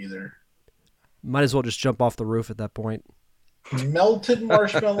not either. Might as well just jump off the roof at that point. Melted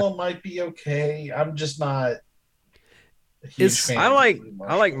marshmallow might be okay. I'm just not a huge fan. I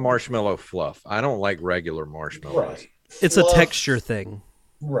like marshmallow fluff. I don't like regular marshmallows. Right. It's a texture thing.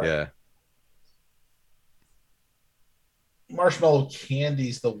 Right. Yeah. Marshmallow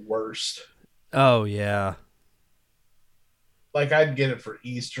candy's the worst. Oh, yeah. Like, I'd get it for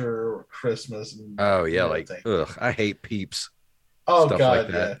Easter or Christmas. And Oh, yeah. Like, I hate Peeps. Oh, Stuff God, like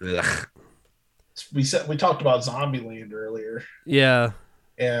that. yeah. Ugh. We talked about Zombieland earlier. Yeah.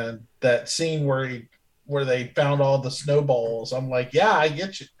 And that scene where they found all the snowballs. I'm like, yeah, I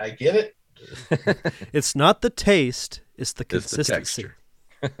get you. I get it. It's not the taste, it's the It's the consistency.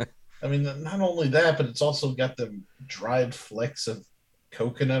 texture. I mean, not only that, but it's also got the dried flecks of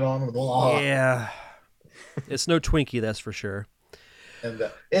coconut on it. Yeah. It's no Twinkie, that's for sure. And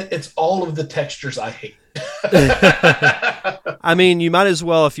it's all of the textures I hate. I mean, you might as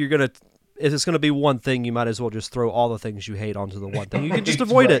well, if it's gonna be one thing, you might as well just throw all the things you hate onto the one thing. You can just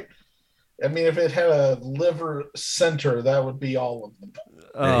avoid it. I mean, if it had a liver center, that would be all of them.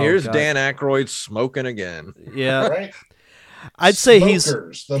 And here's God. Dan Aykroyd smoking again. Yeah. Right? I'd say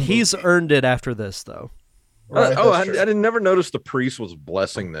Smokers, he's earned it after this, though. Right, I didn't never notice the priest was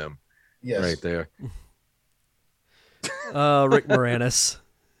blessing them. Yes. Right there. Rick Moranis.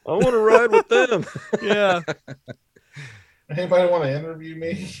 I want to ride with them. Yeah. Anybody want to interview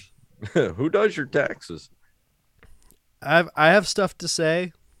me? Who does your taxes? I have stuff to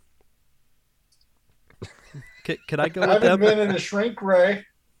say. Can I go with them? I haven't been in a shrink ray.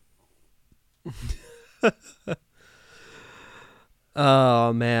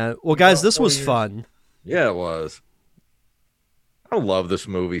 Oh, man. Well, guys, this was fun. Yeah, it was. I love this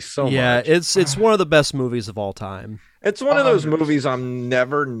movie so much. Yeah, it's one of the best movies of all time. It's one of those movies I'm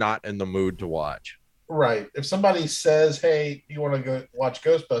never not in the mood to watch. Right. If somebody says, hey, you want to go watch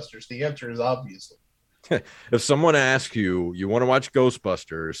Ghostbusters, the answer is obviously. If someone asks you want to watch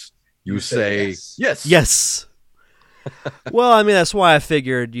Ghostbusters, you say yes. Yes. Well, I mean, that's why I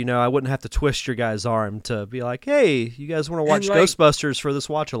figured, I wouldn't have to twist your guys' arm to be like, hey, you guys want to watch Ghostbusters for this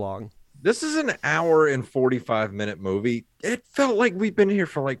watch along? This is an hour and 45-minute movie. It felt like we've been here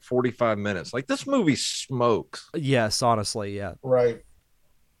for like 45 minutes. Like, this movie smokes. Yes, honestly, yeah. Right.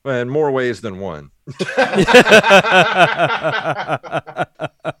 In more ways than one.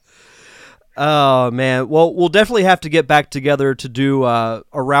 Oh, man. Well, we'll definitely have to get back together to do a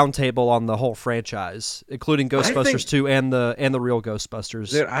roundtable on the whole franchise, including Ghostbusters 2 and the real Ghostbusters.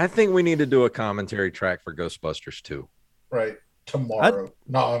 Dude, I think we need to do a commentary track for Ghostbusters 2. Right. Tomorrow.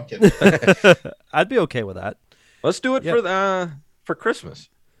 No, I'm kidding. I'd be okay with that. Let's do it for Christmas.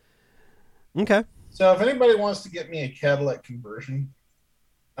 Okay. So if anybody wants to get me a Cadillac conversion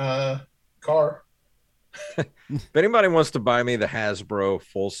car. If anybody wants to buy me the Hasbro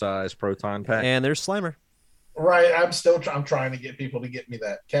full-size Proton pack. And there's Slimer. Right. I'm trying to get people to get me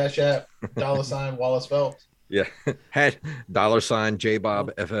that. Cash App, $ Wallace Phelps. Yeah. $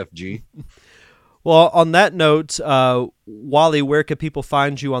 JBob FFG. Well, on that note, Wally, where can people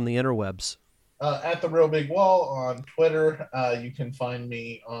find you on the interwebs? At The Real Big Wall on Twitter. You can find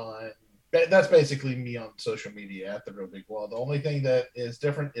me on... That's basically me on social media at The Real Big Wall. The only thing that is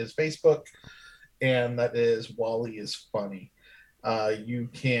different is Facebook, and that is Wally is Funny. You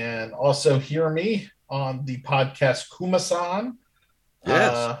can also hear me on the podcast Kumasan,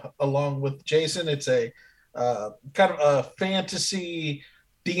 along with Jason. It's a kind of a fantasy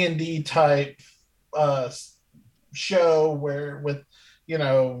D&D type show with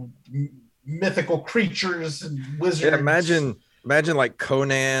mythical creatures and wizards. Yeah, imagine like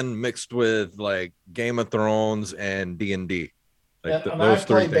Conan mixed with like Game of Thrones and D&D. Like and I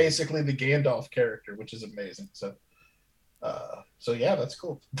play basically the Gandalf character, which is amazing. So yeah, that's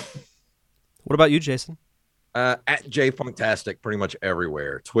cool. What about you, Jason? At JFunktastic, pretty much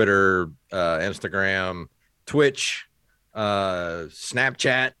everywhere. Twitter, Instagram, Twitch,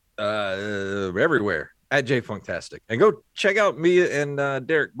 Snapchat, everywhere. At JFunktastic. And go check out me and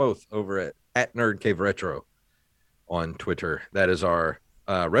Derek both over at Nerd Cave Retro on Twitter. That is our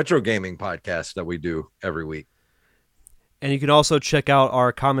retro gaming podcast that we do every week. And you can also check out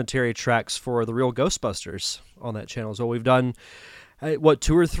our commentary tracks for the real Ghostbusters on that channel as well. We've done, 2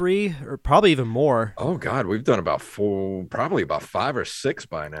 or 3, or probably even more. Oh, God, we've done probably about 5 or 6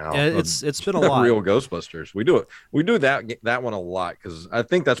 by now. Yeah, it's been a lot. Real Ghostbusters. We do that one a lot because I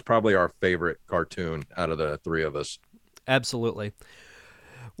think that's probably our favorite cartoon out of the 3 of us. Absolutely.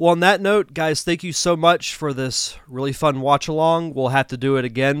 Well, on that note, guys, thank you so much for this really fun watch along. We'll have to do it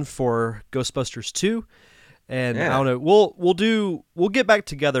again for Ghostbusters 2. And I don't know, we'll get back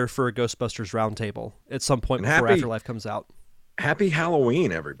together for a Ghostbusters roundtable at some point before Afterlife comes out. Happy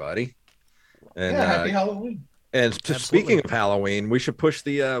Halloween, everybody. And happy Halloween. And speaking of Halloween, we should push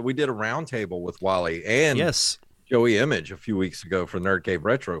we did a roundtable with Wally and Joey Image a few weeks ago for Nerd Cave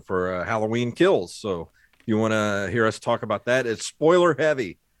Retro for Halloween Kills. So if you want to hear us talk about that, it's spoiler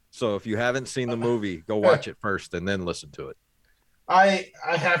heavy. So if you haven't seen the movie, go watch it first and then listen to it. I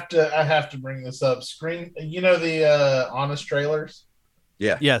have to bring this up. The Honest Trailers?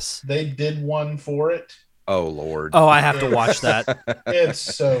 Yeah. Yes. They did one for it. Oh Lord. Oh, I have to watch that. It's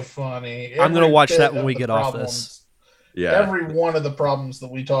so funny. I'm going to watch that when we get off this. Yeah. Every one of the problems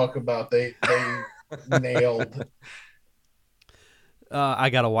that we talk about, they nailed. I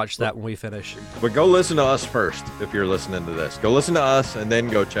got to watch that when we finish. But go listen to us first if you're listening to this. Go listen to us and then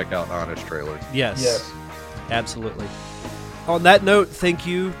go check out Honest Trailers. Yes. Absolutely. On that note, thank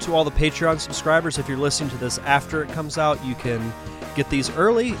you to all the Patreon subscribers. If you're listening to this after it comes out, you can get these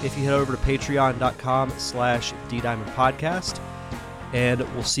early if you head over to patreon.com/DDiamondPodcast. And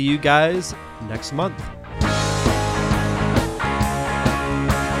we'll see you guys next month.